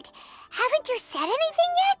Bird, haven't you said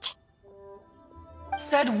anything yet?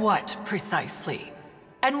 Said what, precisely?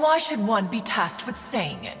 And why should one be tasked with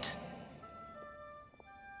saying it?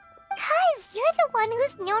 'Cause you're the one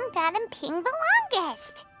who's known Madam Ping the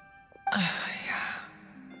longest.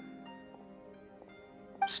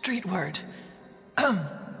 Street word.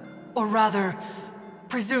 Or rather,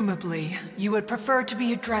 presumably, you would prefer to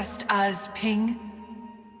be addressed as Ping?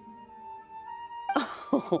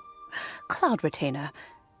 Oh, Cloud Retainer,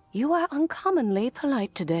 you are uncommonly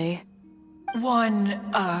polite today.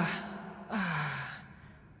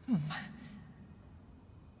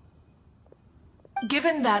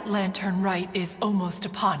 Given that lantern rite is almost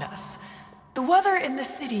upon us, the weather in the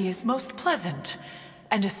city is most pleasant,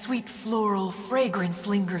 and a sweet floral fragrance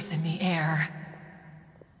lingers in the air.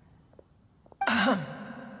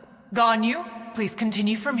 Ganyu, please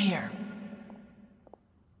continue from here.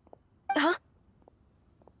 Huh?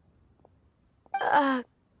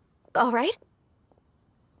 All right.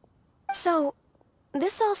 So,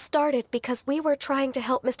 this all started because we were trying to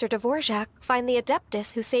help Mr. Dvorak find the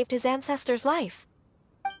Adeptus who saved his ancestor's life.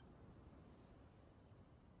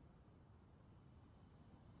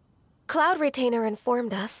 Cloud Retainer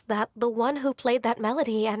informed us that the one who played that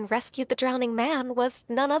melody and rescued the drowning man was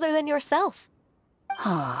none other than yourself.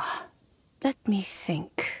 Ah, let me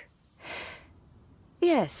think.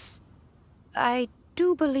 Yes, I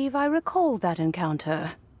do believe I recall that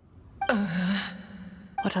encounter.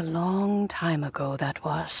 What a long time ago that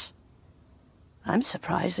was. I'm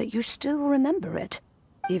surprised that you still remember it.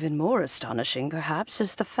 Even more astonishing, perhaps,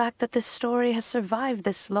 is the fact that this story has survived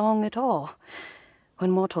this long at all, when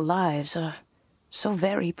mortal lives are so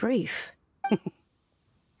very brief.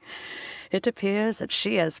 It appears that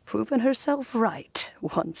she has proven herself right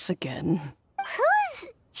once again. Who's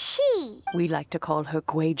she? We like to call her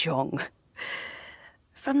Guizhong.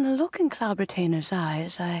 From the look in Cloud Retainer's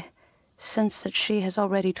eyes, I sense that she has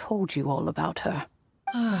already told you all about her.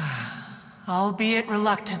 Albeit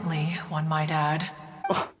reluctantly, one might add.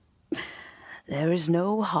 There is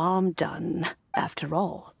no harm done. After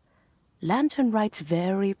all, Lantern Right's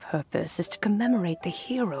very purpose is to commemorate the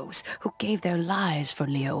heroes who gave their lives for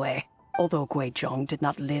Liyue. Although Guizhong did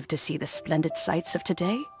not live to see the splendid sights of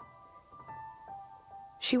today,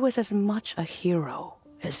 she was as much a hero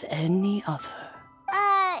as any other.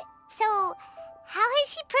 So how has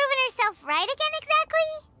she proven herself right again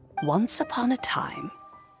exactly? Once upon a time,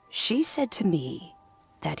 she said to me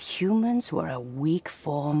that humans were a weak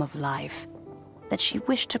form of life that she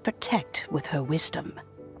wished to protect with her wisdom.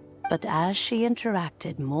 But as she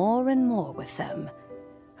interacted more and more with them,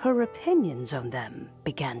 her opinions on them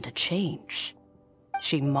began to change.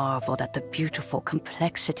 She marveled at the beautiful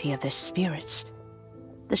complexity of their spirits,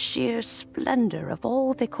 the sheer splendor of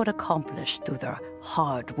all they could accomplish through their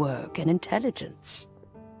hard work and intelligence.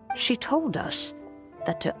 She told us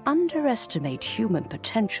that to underestimate human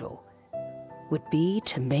potential would be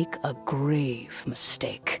to make a grave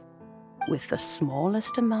mistake. With the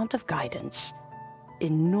smallest amount of guidance,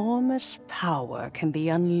 enormous power can be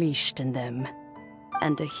unleashed in them.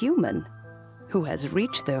 And a human who has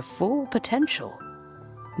reached their full potential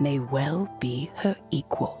may well be her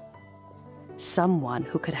equal. Someone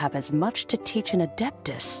who could have as much to teach an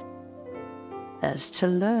Adeptus as to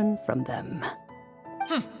learn from them.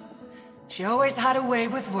 She always had a way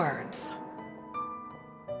with words.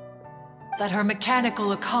 That her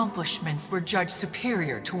mechanical accomplishments were judged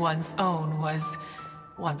superior to one's own was,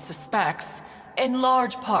 one suspects, in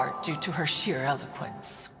large part due to her sheer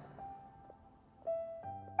eloquence.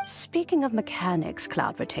 Speaking of mechanics,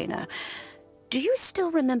 Cloud Retainer, do you still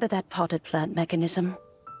remember that potted plant mechanism?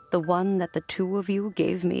 The one that the two of you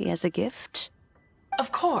gave me as a gift?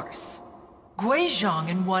 Of course. Guizhong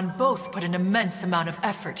and one both put an immense amount of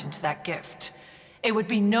effort into that gift. It would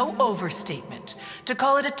be no overstatement to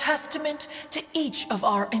call it a testament to each of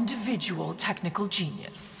our individual technical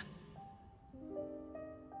genius.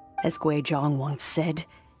 As Guizhong once said,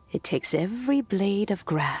 it takes every blade of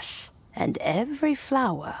grass and every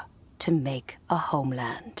flower to make a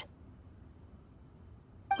homeland.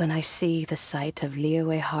 When I see the sight of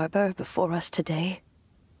Liyue Harbor before us today,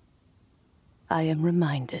 I am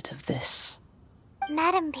reminded of this.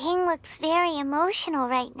 Madame Ping looks very emotional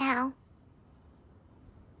right now.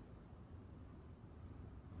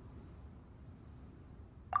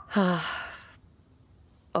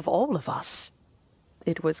 Of all of us,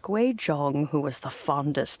 it was Guizhong who was the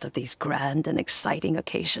fondest of these grand and exciting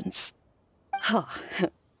occasions.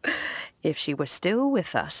 If she were still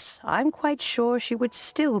with us, I'm quite sure she would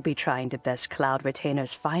still be trying to best Cloud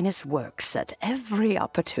Retainer's finest works at every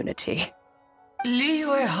opportunity.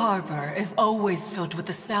 Liyue Harbor is always filled with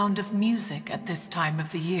the sound of music at this time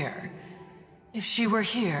of the year. If she were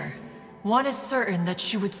here, one is certain that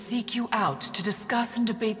she would seek you out to discuss and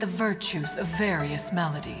debate the virtues of various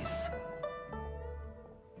melodies.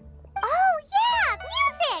 Oh yeah,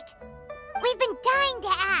 music! We've been dying to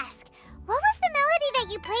ask. What was the melody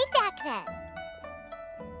that you played back then?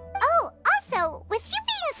 Oh, also, with you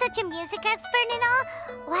being such a music expert and all,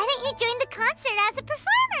 why don't you join the concert as a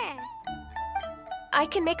performer? I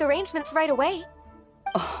can make arrangements right away.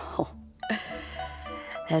 Oh,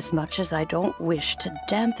 as much as I don't wish to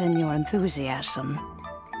dampen your enthusiasm,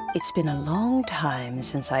 it's been a long time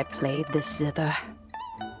since I played this zither.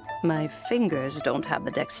 My fingers don't have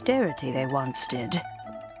the dexterity they once did,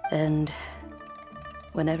 and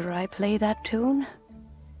whenever I play that tune,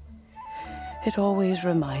 it always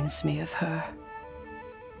reminds me of her.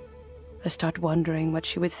 I start wondering what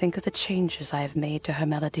she would think of the changes I have made to her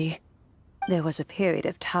melody. There was a period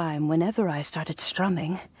of time whenever I started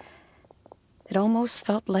strumming, it almost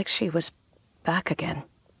felt like she was back again.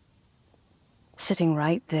 Sitting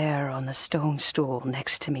right there on the stone stool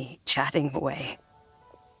next to me, chatting away.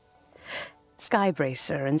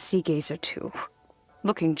 Skybracer and Seagazer too,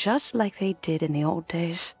 looking just like they did in the old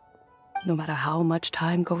days. No matter how much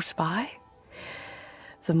time goes by,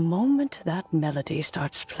 the moment that melody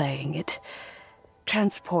starts playing, it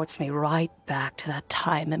transports me right back to that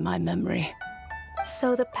time in my memory.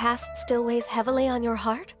 So the past still weighs heavily on your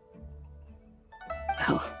heart?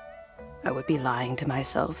 Well, I would be lying to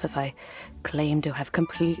myself if I claimed to have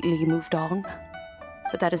completely moved on.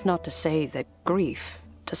 But that is not to say that grief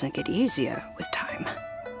doesn't get easier with time.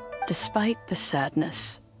 Despite the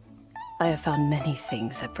sadness, I have found many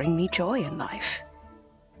things that bring me joy in life.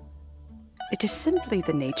 It is simply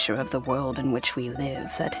the nature of the world in which we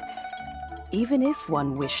live that even if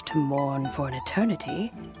one wished to mourn for an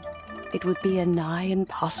eternity, it would be a nigh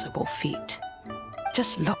impossible feat.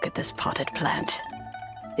 Just look at this potted plant.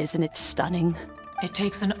 Isn't it stunning? It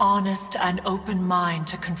takes an honest and open mind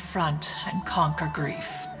to confront and conquer grief.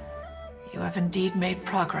 You have indeed made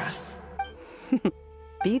progress.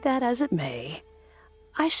 Be that as it may,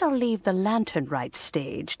 I shall leave the lantern rite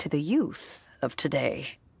stage to the youth of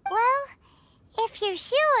today. Well, if you're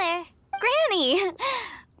sure. Granny!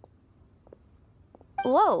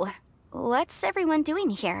 Whoa, what's everyone doing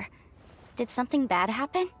here? Did something bad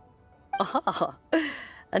happen? Ah,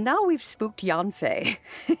 and now we've spooked Yanfei.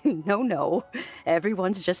 No,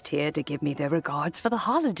 everyone's just here to give me their regards for the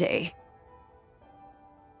holiday.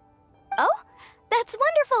 Oh, that's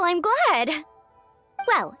wonderful, I'm glad.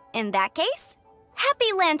 Well, in that case,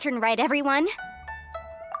 happy Lantern Rite, everyone.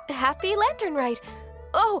 Happy Lantern Rite.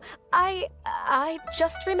 Oh, I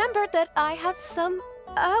just remembered that I have some,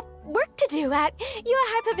 work to do at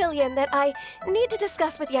Yuehai Pavilion that I need to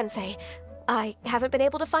discuss with Yanfei. I haven't been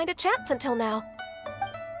able to find a chance until now.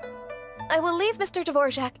 I will leave Mr.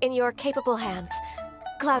 Dvorak in your capable hands.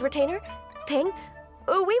 Cloud Retainer, Ping,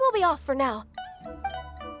 we will be off for now.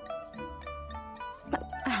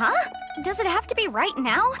 Huh? Does it have to be right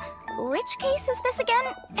now? Which case is this again?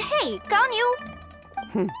 Hey,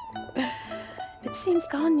 Ganyu! It seems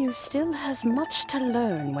Ganyu still has much to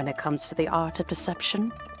learn when it comes to the art of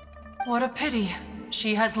deception. What a pity.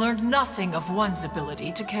 She has learned nothing of one's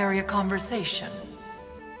ability to carry a conversation.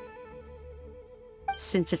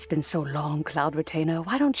 Since it's been so long, Cloud Retainer,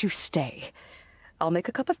 why don't you stay? I'll make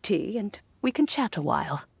a cup of tea and we can chat a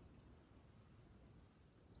while.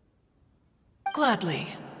 Gladly.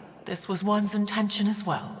 This was one's intention as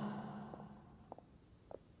well.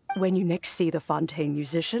 When you next see the Fontaine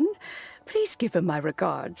musician, please give him my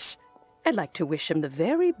regards. I'd like to wish him the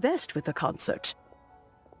very best with the concert.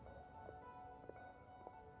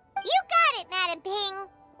 You got it, Madam Ping.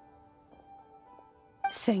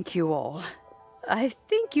 Thank you all. I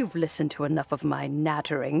think you've listened to enough of my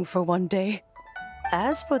nattering for one day.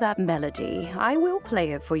 As for that melody, I will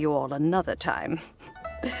play it for you all another time.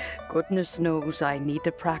 Goodness knows I need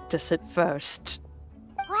to practice it first.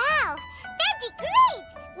 Wow, that'd be great!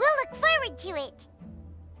 We'll look forward to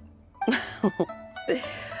it.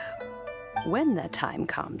 When that time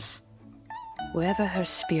comes, wherever her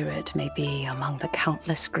spirit may be among the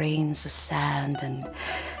countless grains of sand and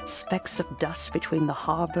specks of dust between the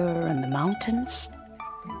harbor and the mountains,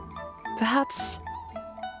 perhaps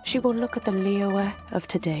she will look at the Liyue of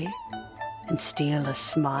today and steal a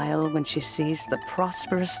smile when she sees the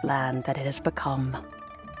prosperous land that it has become.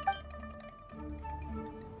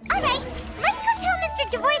 All right, let's go tell Mr.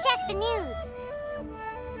 Dvorak the news.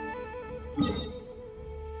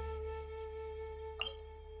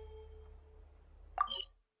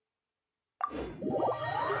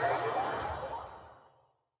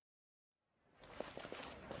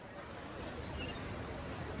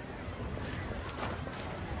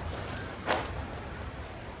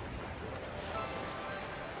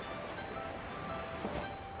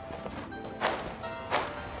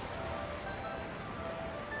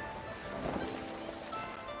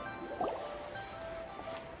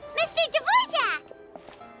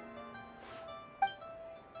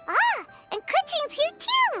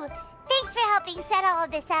 Set all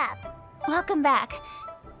of this up. Welcome back.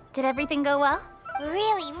 Did everything go well?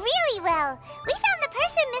 Really, really well. We found the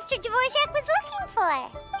person Mr. Dvorak was looking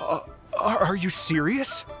for. Are you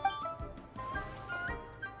serious?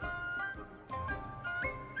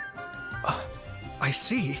 I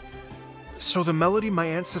see. So the melody my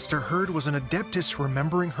ancestor heard was an adeptus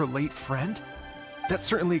remembering her late friend? That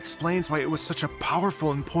certainly explains why it was such a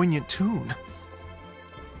powerful and poignant tune.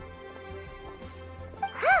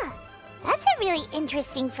 That's a really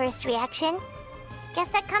interesting first reaction. Guess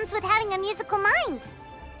that comes with having a musical mind.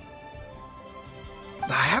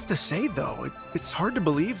 I have to say, though, it's hard to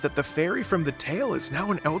believe that the fairy from the tale is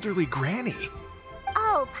now an elderly granny.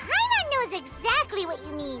 Oh, Paimon knows exactly what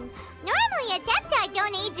you mean. Normally, Adepti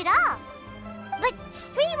don't age at all. But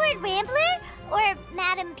Streetward Rambler, or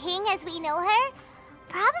Madam Ping as we know her,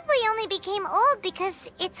 probably only became old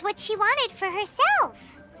because it's what she wanted for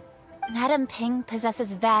herself. Madam Ping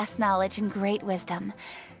possesses vast knowledge and great wisdom.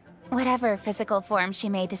 Whatever physical form she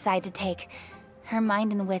may decide to take, her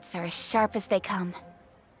mind and wits are as sharp as they come.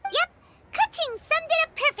 Yep, Kuching summed it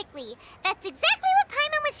up perfectly. That's exactly what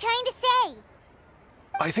Paimon was trying to say.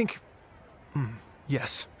 I think...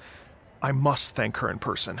 yes. I must thank her in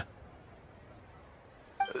person.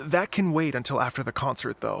 That can wait until after the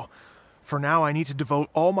concert, though. For now, I need to devote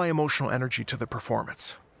all my emotional energy to the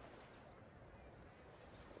performance.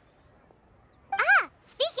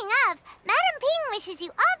 wishes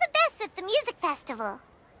you all the best with the music festival.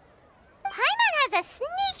 Paimon has a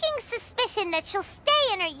sneaking suspicion that she'll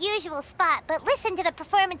stay in her usual spot, but listen to the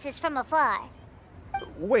performances from afar.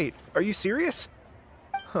 Wait, are you serious?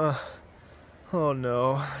 Huh. Oh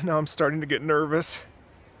no, now I'm starting to get nervous.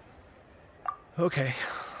 Okay,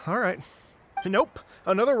 alright. Nope,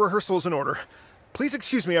 another rehearsal's in order. Please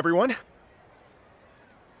excuse me, everyone.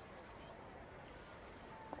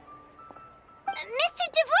 Mr.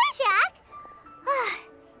 Dvorak?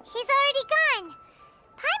 He's already gone.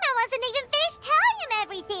 Paimon wasn't even finished telling him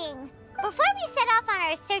everything. Before we set off on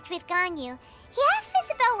our search with Ganyu, he asked us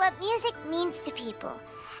about what music means to people.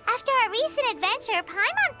 After our recent adventure,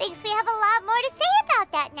 Paimon thinks we have a lot more to say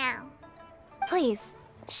about that now. Please,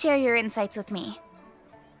 share your insights with me.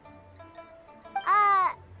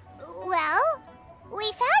 Well, we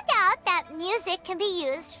found out that music can be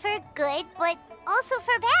used for good, but also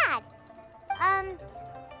for bad.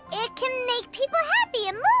 It can make people happy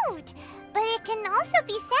and moved, but it can also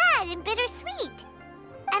be sad and bittersweet.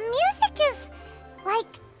 And music is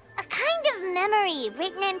like a kind of memory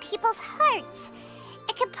written in people's hearts.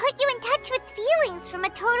 It can put you in touch with feelings from a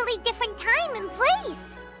totally different time and place.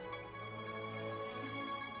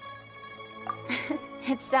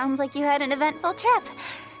 It sounds like you had an eventful trip.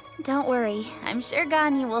 Don't worry, I'm sure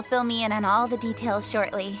Ganyu will fill me in on all the details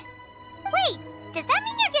shortly. Wait, does that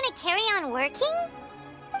mean you're gonna carry on working?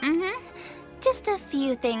 Mm-hmm. Just a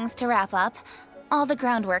few things to wrap up. All the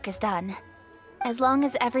groundwork is done. As long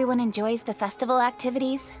as everyone enjoys the festival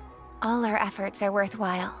activities, all our efforts are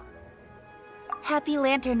worthwhile. Happy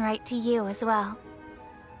Lantern Rite to you as well.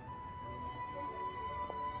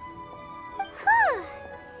 Whew.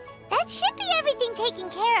 That should be everything taken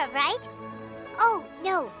care of, right? Oh,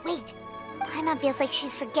 no, wait. Paimon feels like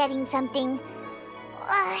she's forgetting something.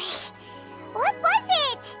 What was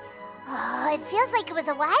it? Oh, it feels like it was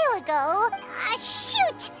a while ago.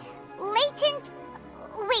 Shoot! Latent...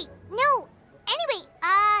 Wait, no. Anyway,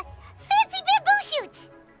 fancy bamboo shoots!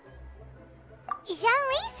 Zhang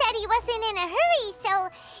Li said he wasn't in a hurry, so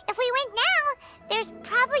if we went now, there's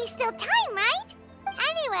probably still time, right?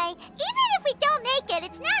 Anyway, even if we don't make it,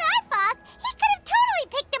 it's not our fault. He could have totally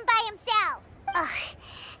picked them by himself. Ugh.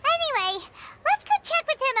 Anyway, let's go check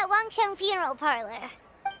with him at Wangsheng Funeral Parlor.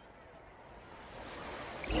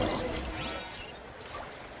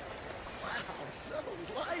 Wow, so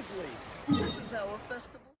lively. This is our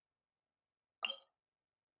festival.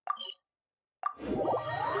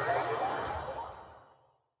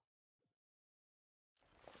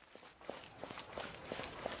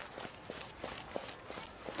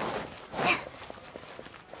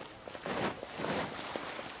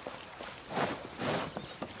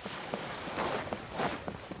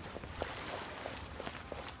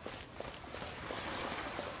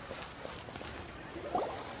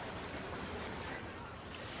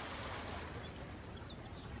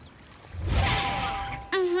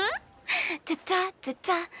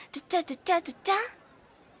 Da-da-da-da-da-da-da-da.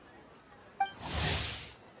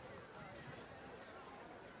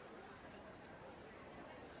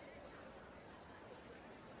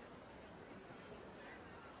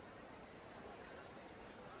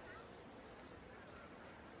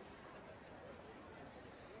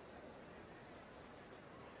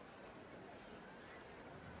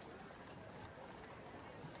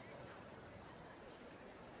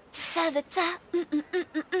 Da-da-da.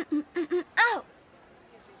 Oh!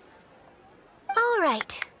 All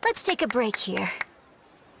right, let's take a break here.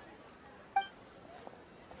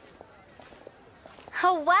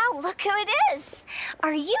 Oh wow, look who it is!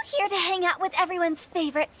 Are you here to hang out with everyone's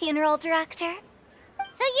favorite funeral director?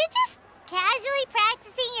 So you're just casually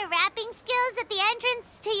practicing your rapping skills at the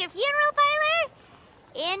entrance to your funeral parlor?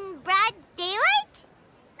 In broad daylight?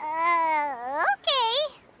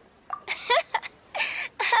 Okay.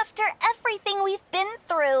 After everything we've been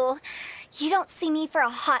through, you don't see me for a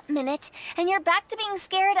hot minute, and you're back to being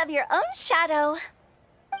scared of your own shadow.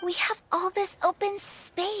 We have all this open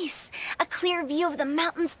space, a clear view of the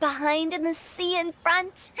mountains behind and the sea in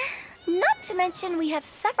front. Not to mention we have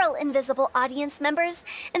several invisible audience members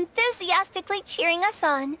enthusiastically cheering us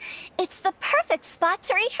on. It's the perfect spot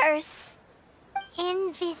to rehearse.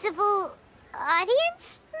 Invisible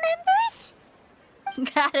audience members?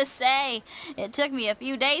 Gotta say, it took me a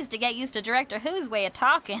few days to get used to Director Who's way of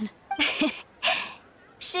talking.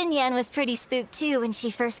 Xinyan was pretty spooked too when she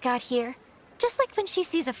first got here. Just like when she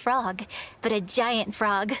sees a frog, but a giant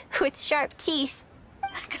frog with sharp teeth.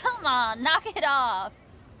 Come on, knock it off.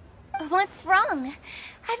 What's wrong?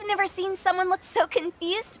 I've never seen someone look so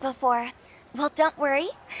confused before. Well, don't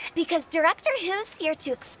worry, because Director Who's here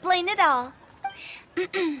to explain it all.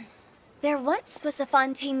 There once was a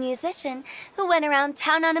Fontaine musician who went around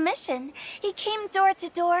town on a mission. He came door to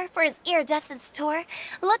door for his iridescence tour,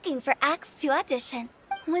 looking for acts to audition.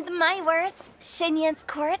 With my words, Xinyan's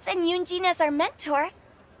chorus, and Yunjin as our mentor,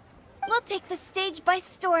 we'll take the stage by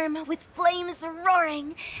storm with flames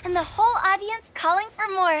roaring and the whole audience calling for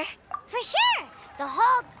more. For sure! The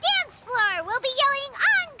whole dance floor will be yelling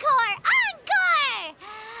encore! Encore!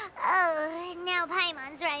 Oh, now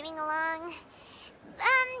Paimon's rhyming along.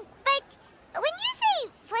 But when you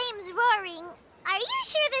say flames roaring, are you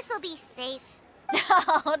sure this'll be safe?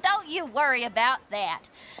 No, don't you worry about that.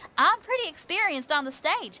 I'm pretty experienced on the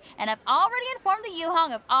stage, and I've already informed the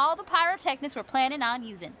Yuhong of all the pyrotechnics we're planning on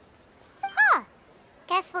using. Huh.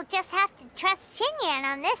 Guess we'll just have to trust Xinyan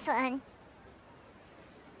on this one.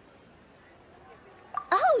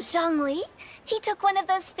 Oh, Zhongli. He took one of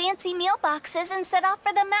those fancy meal boxes and set off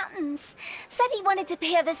for the mountains. Said he wanted to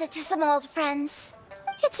pay a visit to some old friends.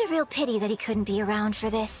 It's a real pity that he couldn't be around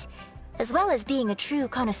for this. As well as being a true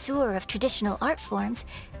connoisseur of traditional art forms,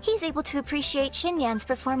 he's able to appreciate Xinyan's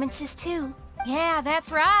performances too. Yeah,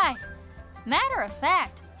 that's right. Matter of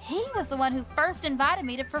fact, he was the one who first invited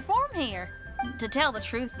me to perform here. To tell the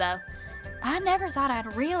truth, though, I never thought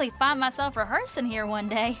I'd really find myself rehearsing here one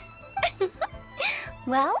day.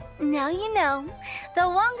 Well, now you know. The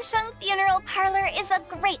Wangsheng Funeral Parlor is a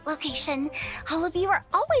great location. All of you are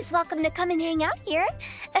always welcome to come and hang out here,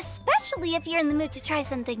 especially if you're in the mood to try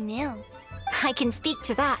something new. I can speak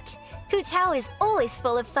to that. Hu Tao is always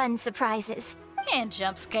full of fun surprises. And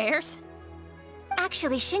jump scares.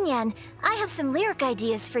 Actually, Xinyan, I have some lyric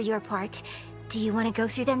ideas for your part. Do you want to go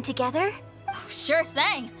through them together? Oh, sure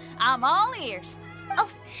thing. I'm all ears. Oh,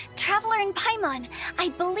 Traveler and Paimon, I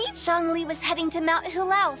believe Zhongli was heading to Mount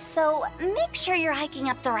Hulao, so make sure you're hiking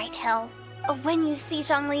up the right hill. When you see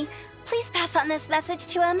Zhongli, please pass on this message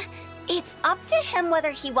to him. It's up to him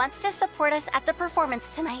whether he wants to support us at the performance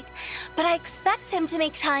tonight, but I expect him to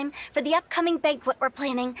make time for the upcoming banquet we're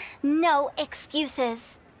planning. No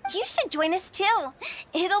excuses. You should join us too.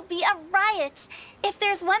 It'll be a riot. If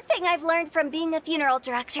there's one thing I've learned from being a funeral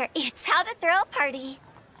director, it's how to throw a party.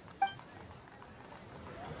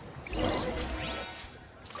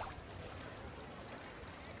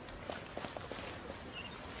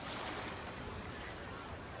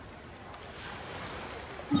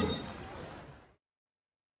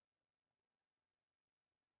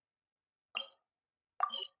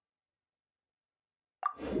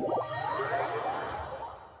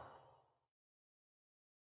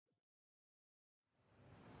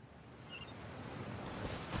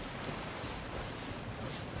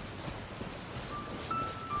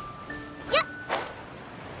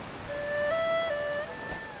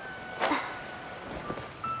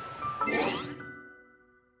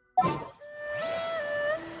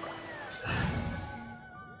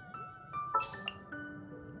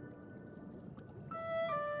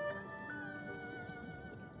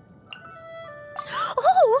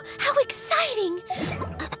 Oh, how exciting!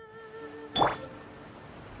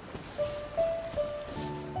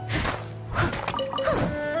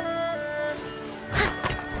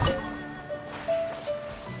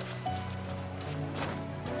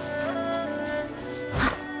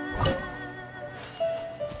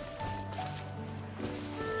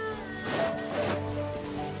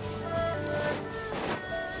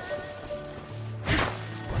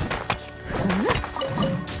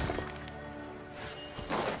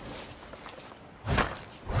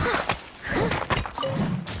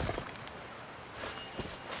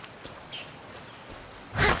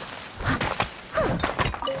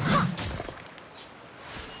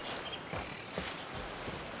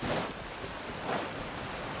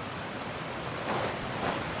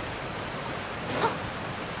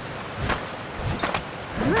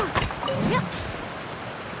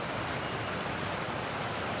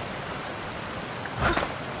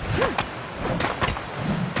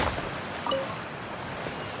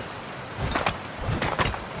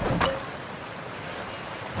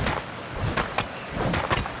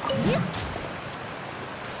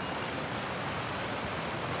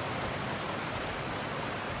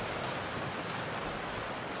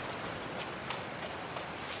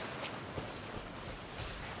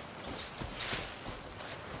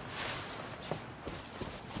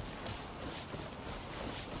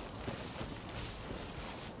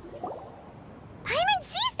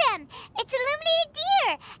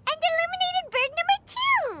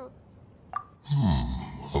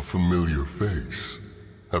 Familiar face.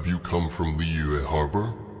 Have you come from Liyue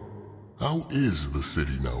Harbor? How is the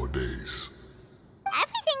city nowadays?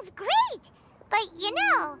 Everything's great! But you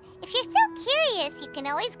know, if you're so curious, you can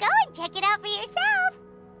always go and check it out for yourself.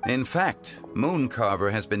 In fact,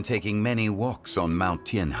 Mooncarver has been taking many walks on Mount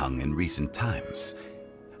Tianheng in recent times.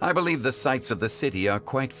 I believe the sights of the city are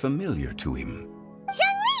quite familiar to him.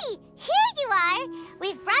 Zhongli! Here you are!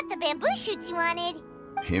 We've brought the bamboo shoots you wanted.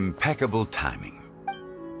 Impeccable timing.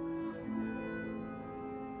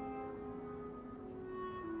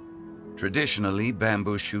 Traditionally,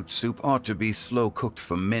 bamboo shoot soup ought to be slow-cooked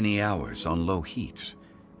for many hours on low heat.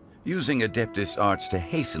 Using Adeptus arts to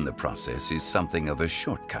hasten the process is something of a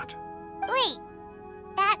shortcut. Wait,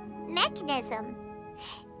 that mechanism...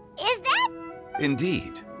 is that...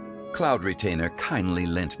 Indeed. Cloud Retainer kindly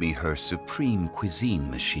lent me her supreme cuisine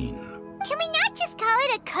machine. Can we not just call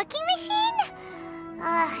it a cooking machine?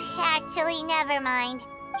 Actually, never mind.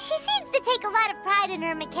 She seems to take a lot of pride in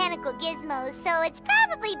her mechanical gizmos, so it's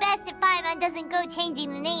probably best if Paimon doesn't go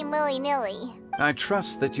changing the name willy-nilly. I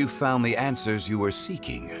trust that you found the answers you were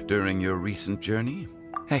seeking during your recent journey.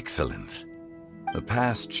 Excellent. The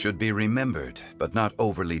past should be remembered, but not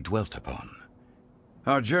overly dwelt upon.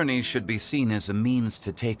 Our journey should be seen as a means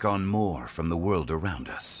to take on more from the world around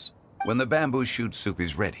us. When the bamboo shoot soup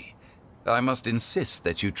is ready, I must insist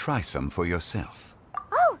that you try some for yourself.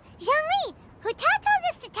 Oh, Zhongli! Huta told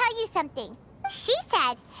us to tell you something. She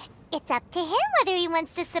said, it's up to him whether he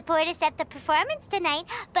wants to support us at the performance tonight,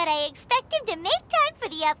 but I expect him to make time for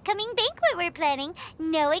the upcoming banquet we're planning.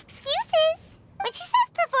 No excuses. When she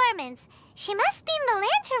says performance, she must mean the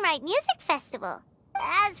Lantern Rite Music Festival.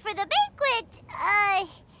 As for the banquet,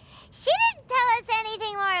 she didn't tell us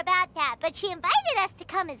anything more about that, but she invited us to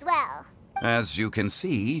come as well. As you can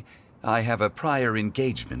see, I have a prior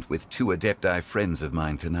engagement with 2 Adepti friends of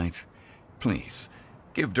mine tonight. Please,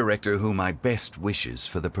 give Director Hu my best wishes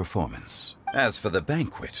for the performance. As for the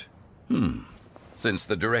banquet, since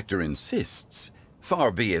the Director insists, far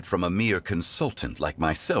be it from a mere consultant like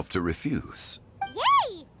myself to refuse.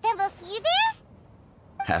 Yay! Then we'll see you there?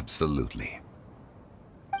 Absolutely.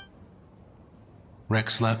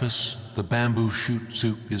 Rex Lapis, the bamboo shoot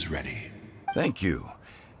soup is ready. Thank you.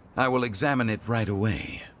 I will examine it right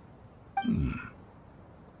away.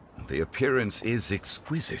 The appearance is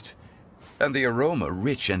exquisite, and the aroma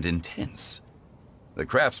rich and intense. The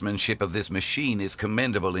craftsmanship of this machine is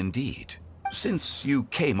commendable indeed. Since you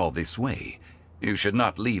came all this way, you should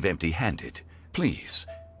not leave empty-handed. Please,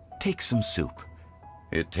 take some soup.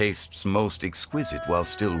 It tastes most exquisite while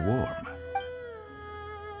still warm.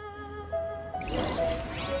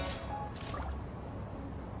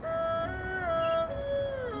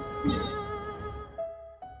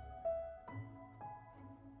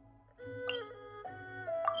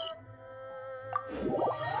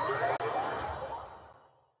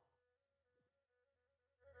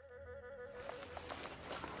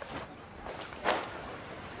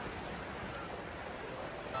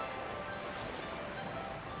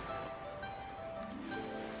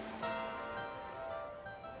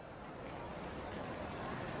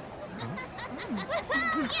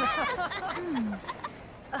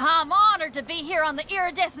 I'm honored to be here on the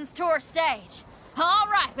Iridescence Tour stage. All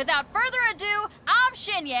right, without further ado, I'm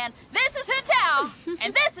Xinyan, this is Hutao,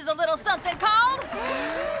 and this is a little something called...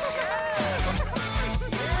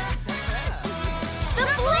 The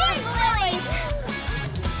Blaze Lilies!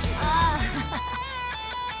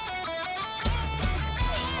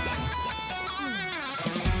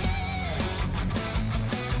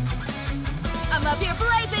 I'm up here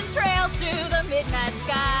blazing trails through the midnight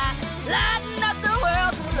sky, lighting up the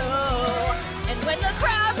world below. And when the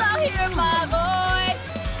crowds all hear my voice,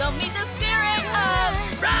 they'll meet the spirit of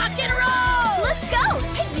rock and roll. Let's go!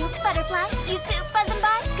 Hey, you butterfly, you two buzzing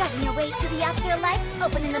by, guiding your way to the afterlife,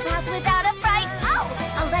 opening the path without a fright. Oh,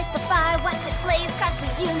 I'll light the fire, watch it blaze across the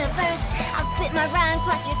universe. I'll spit my rhymes,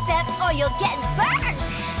 watch your step, or you'll get burned.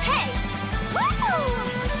 Hey, woo!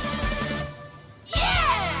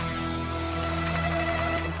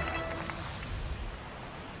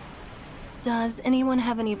 Does anyone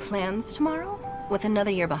have any plans tomorrow? With another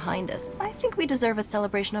year behind us, I think we deserve a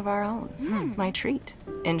celebration of our own. My treat.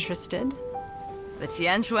 Interested? The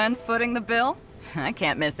Tianquan footing the bill? I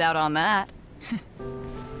can't miss out on that.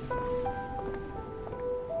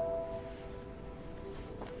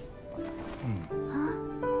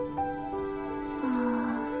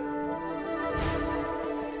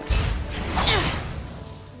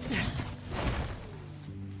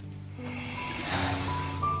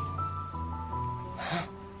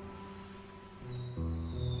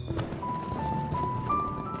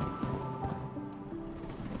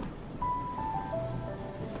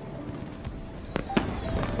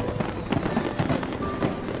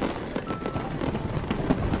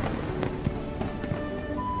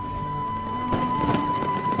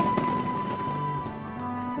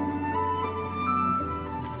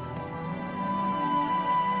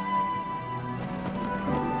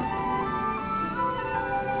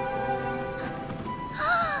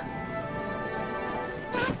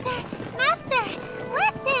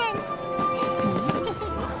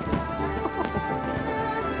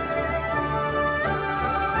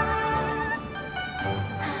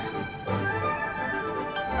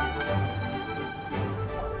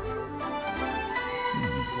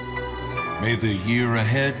 the year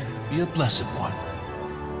ahead be a blessed one.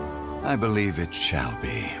 I believe it shall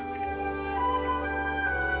be.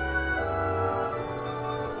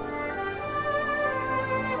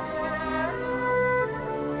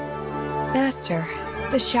 Master,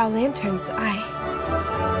 the Xiao Lanterns,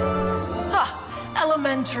 Ha!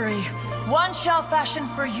 Elementary. One shall fashion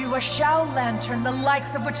for you a Xiao Lantern the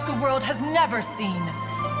likes of which the world has never seen.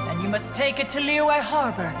 And you must take it to Liyue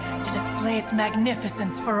Harbor to display its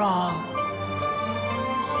magnificence for all.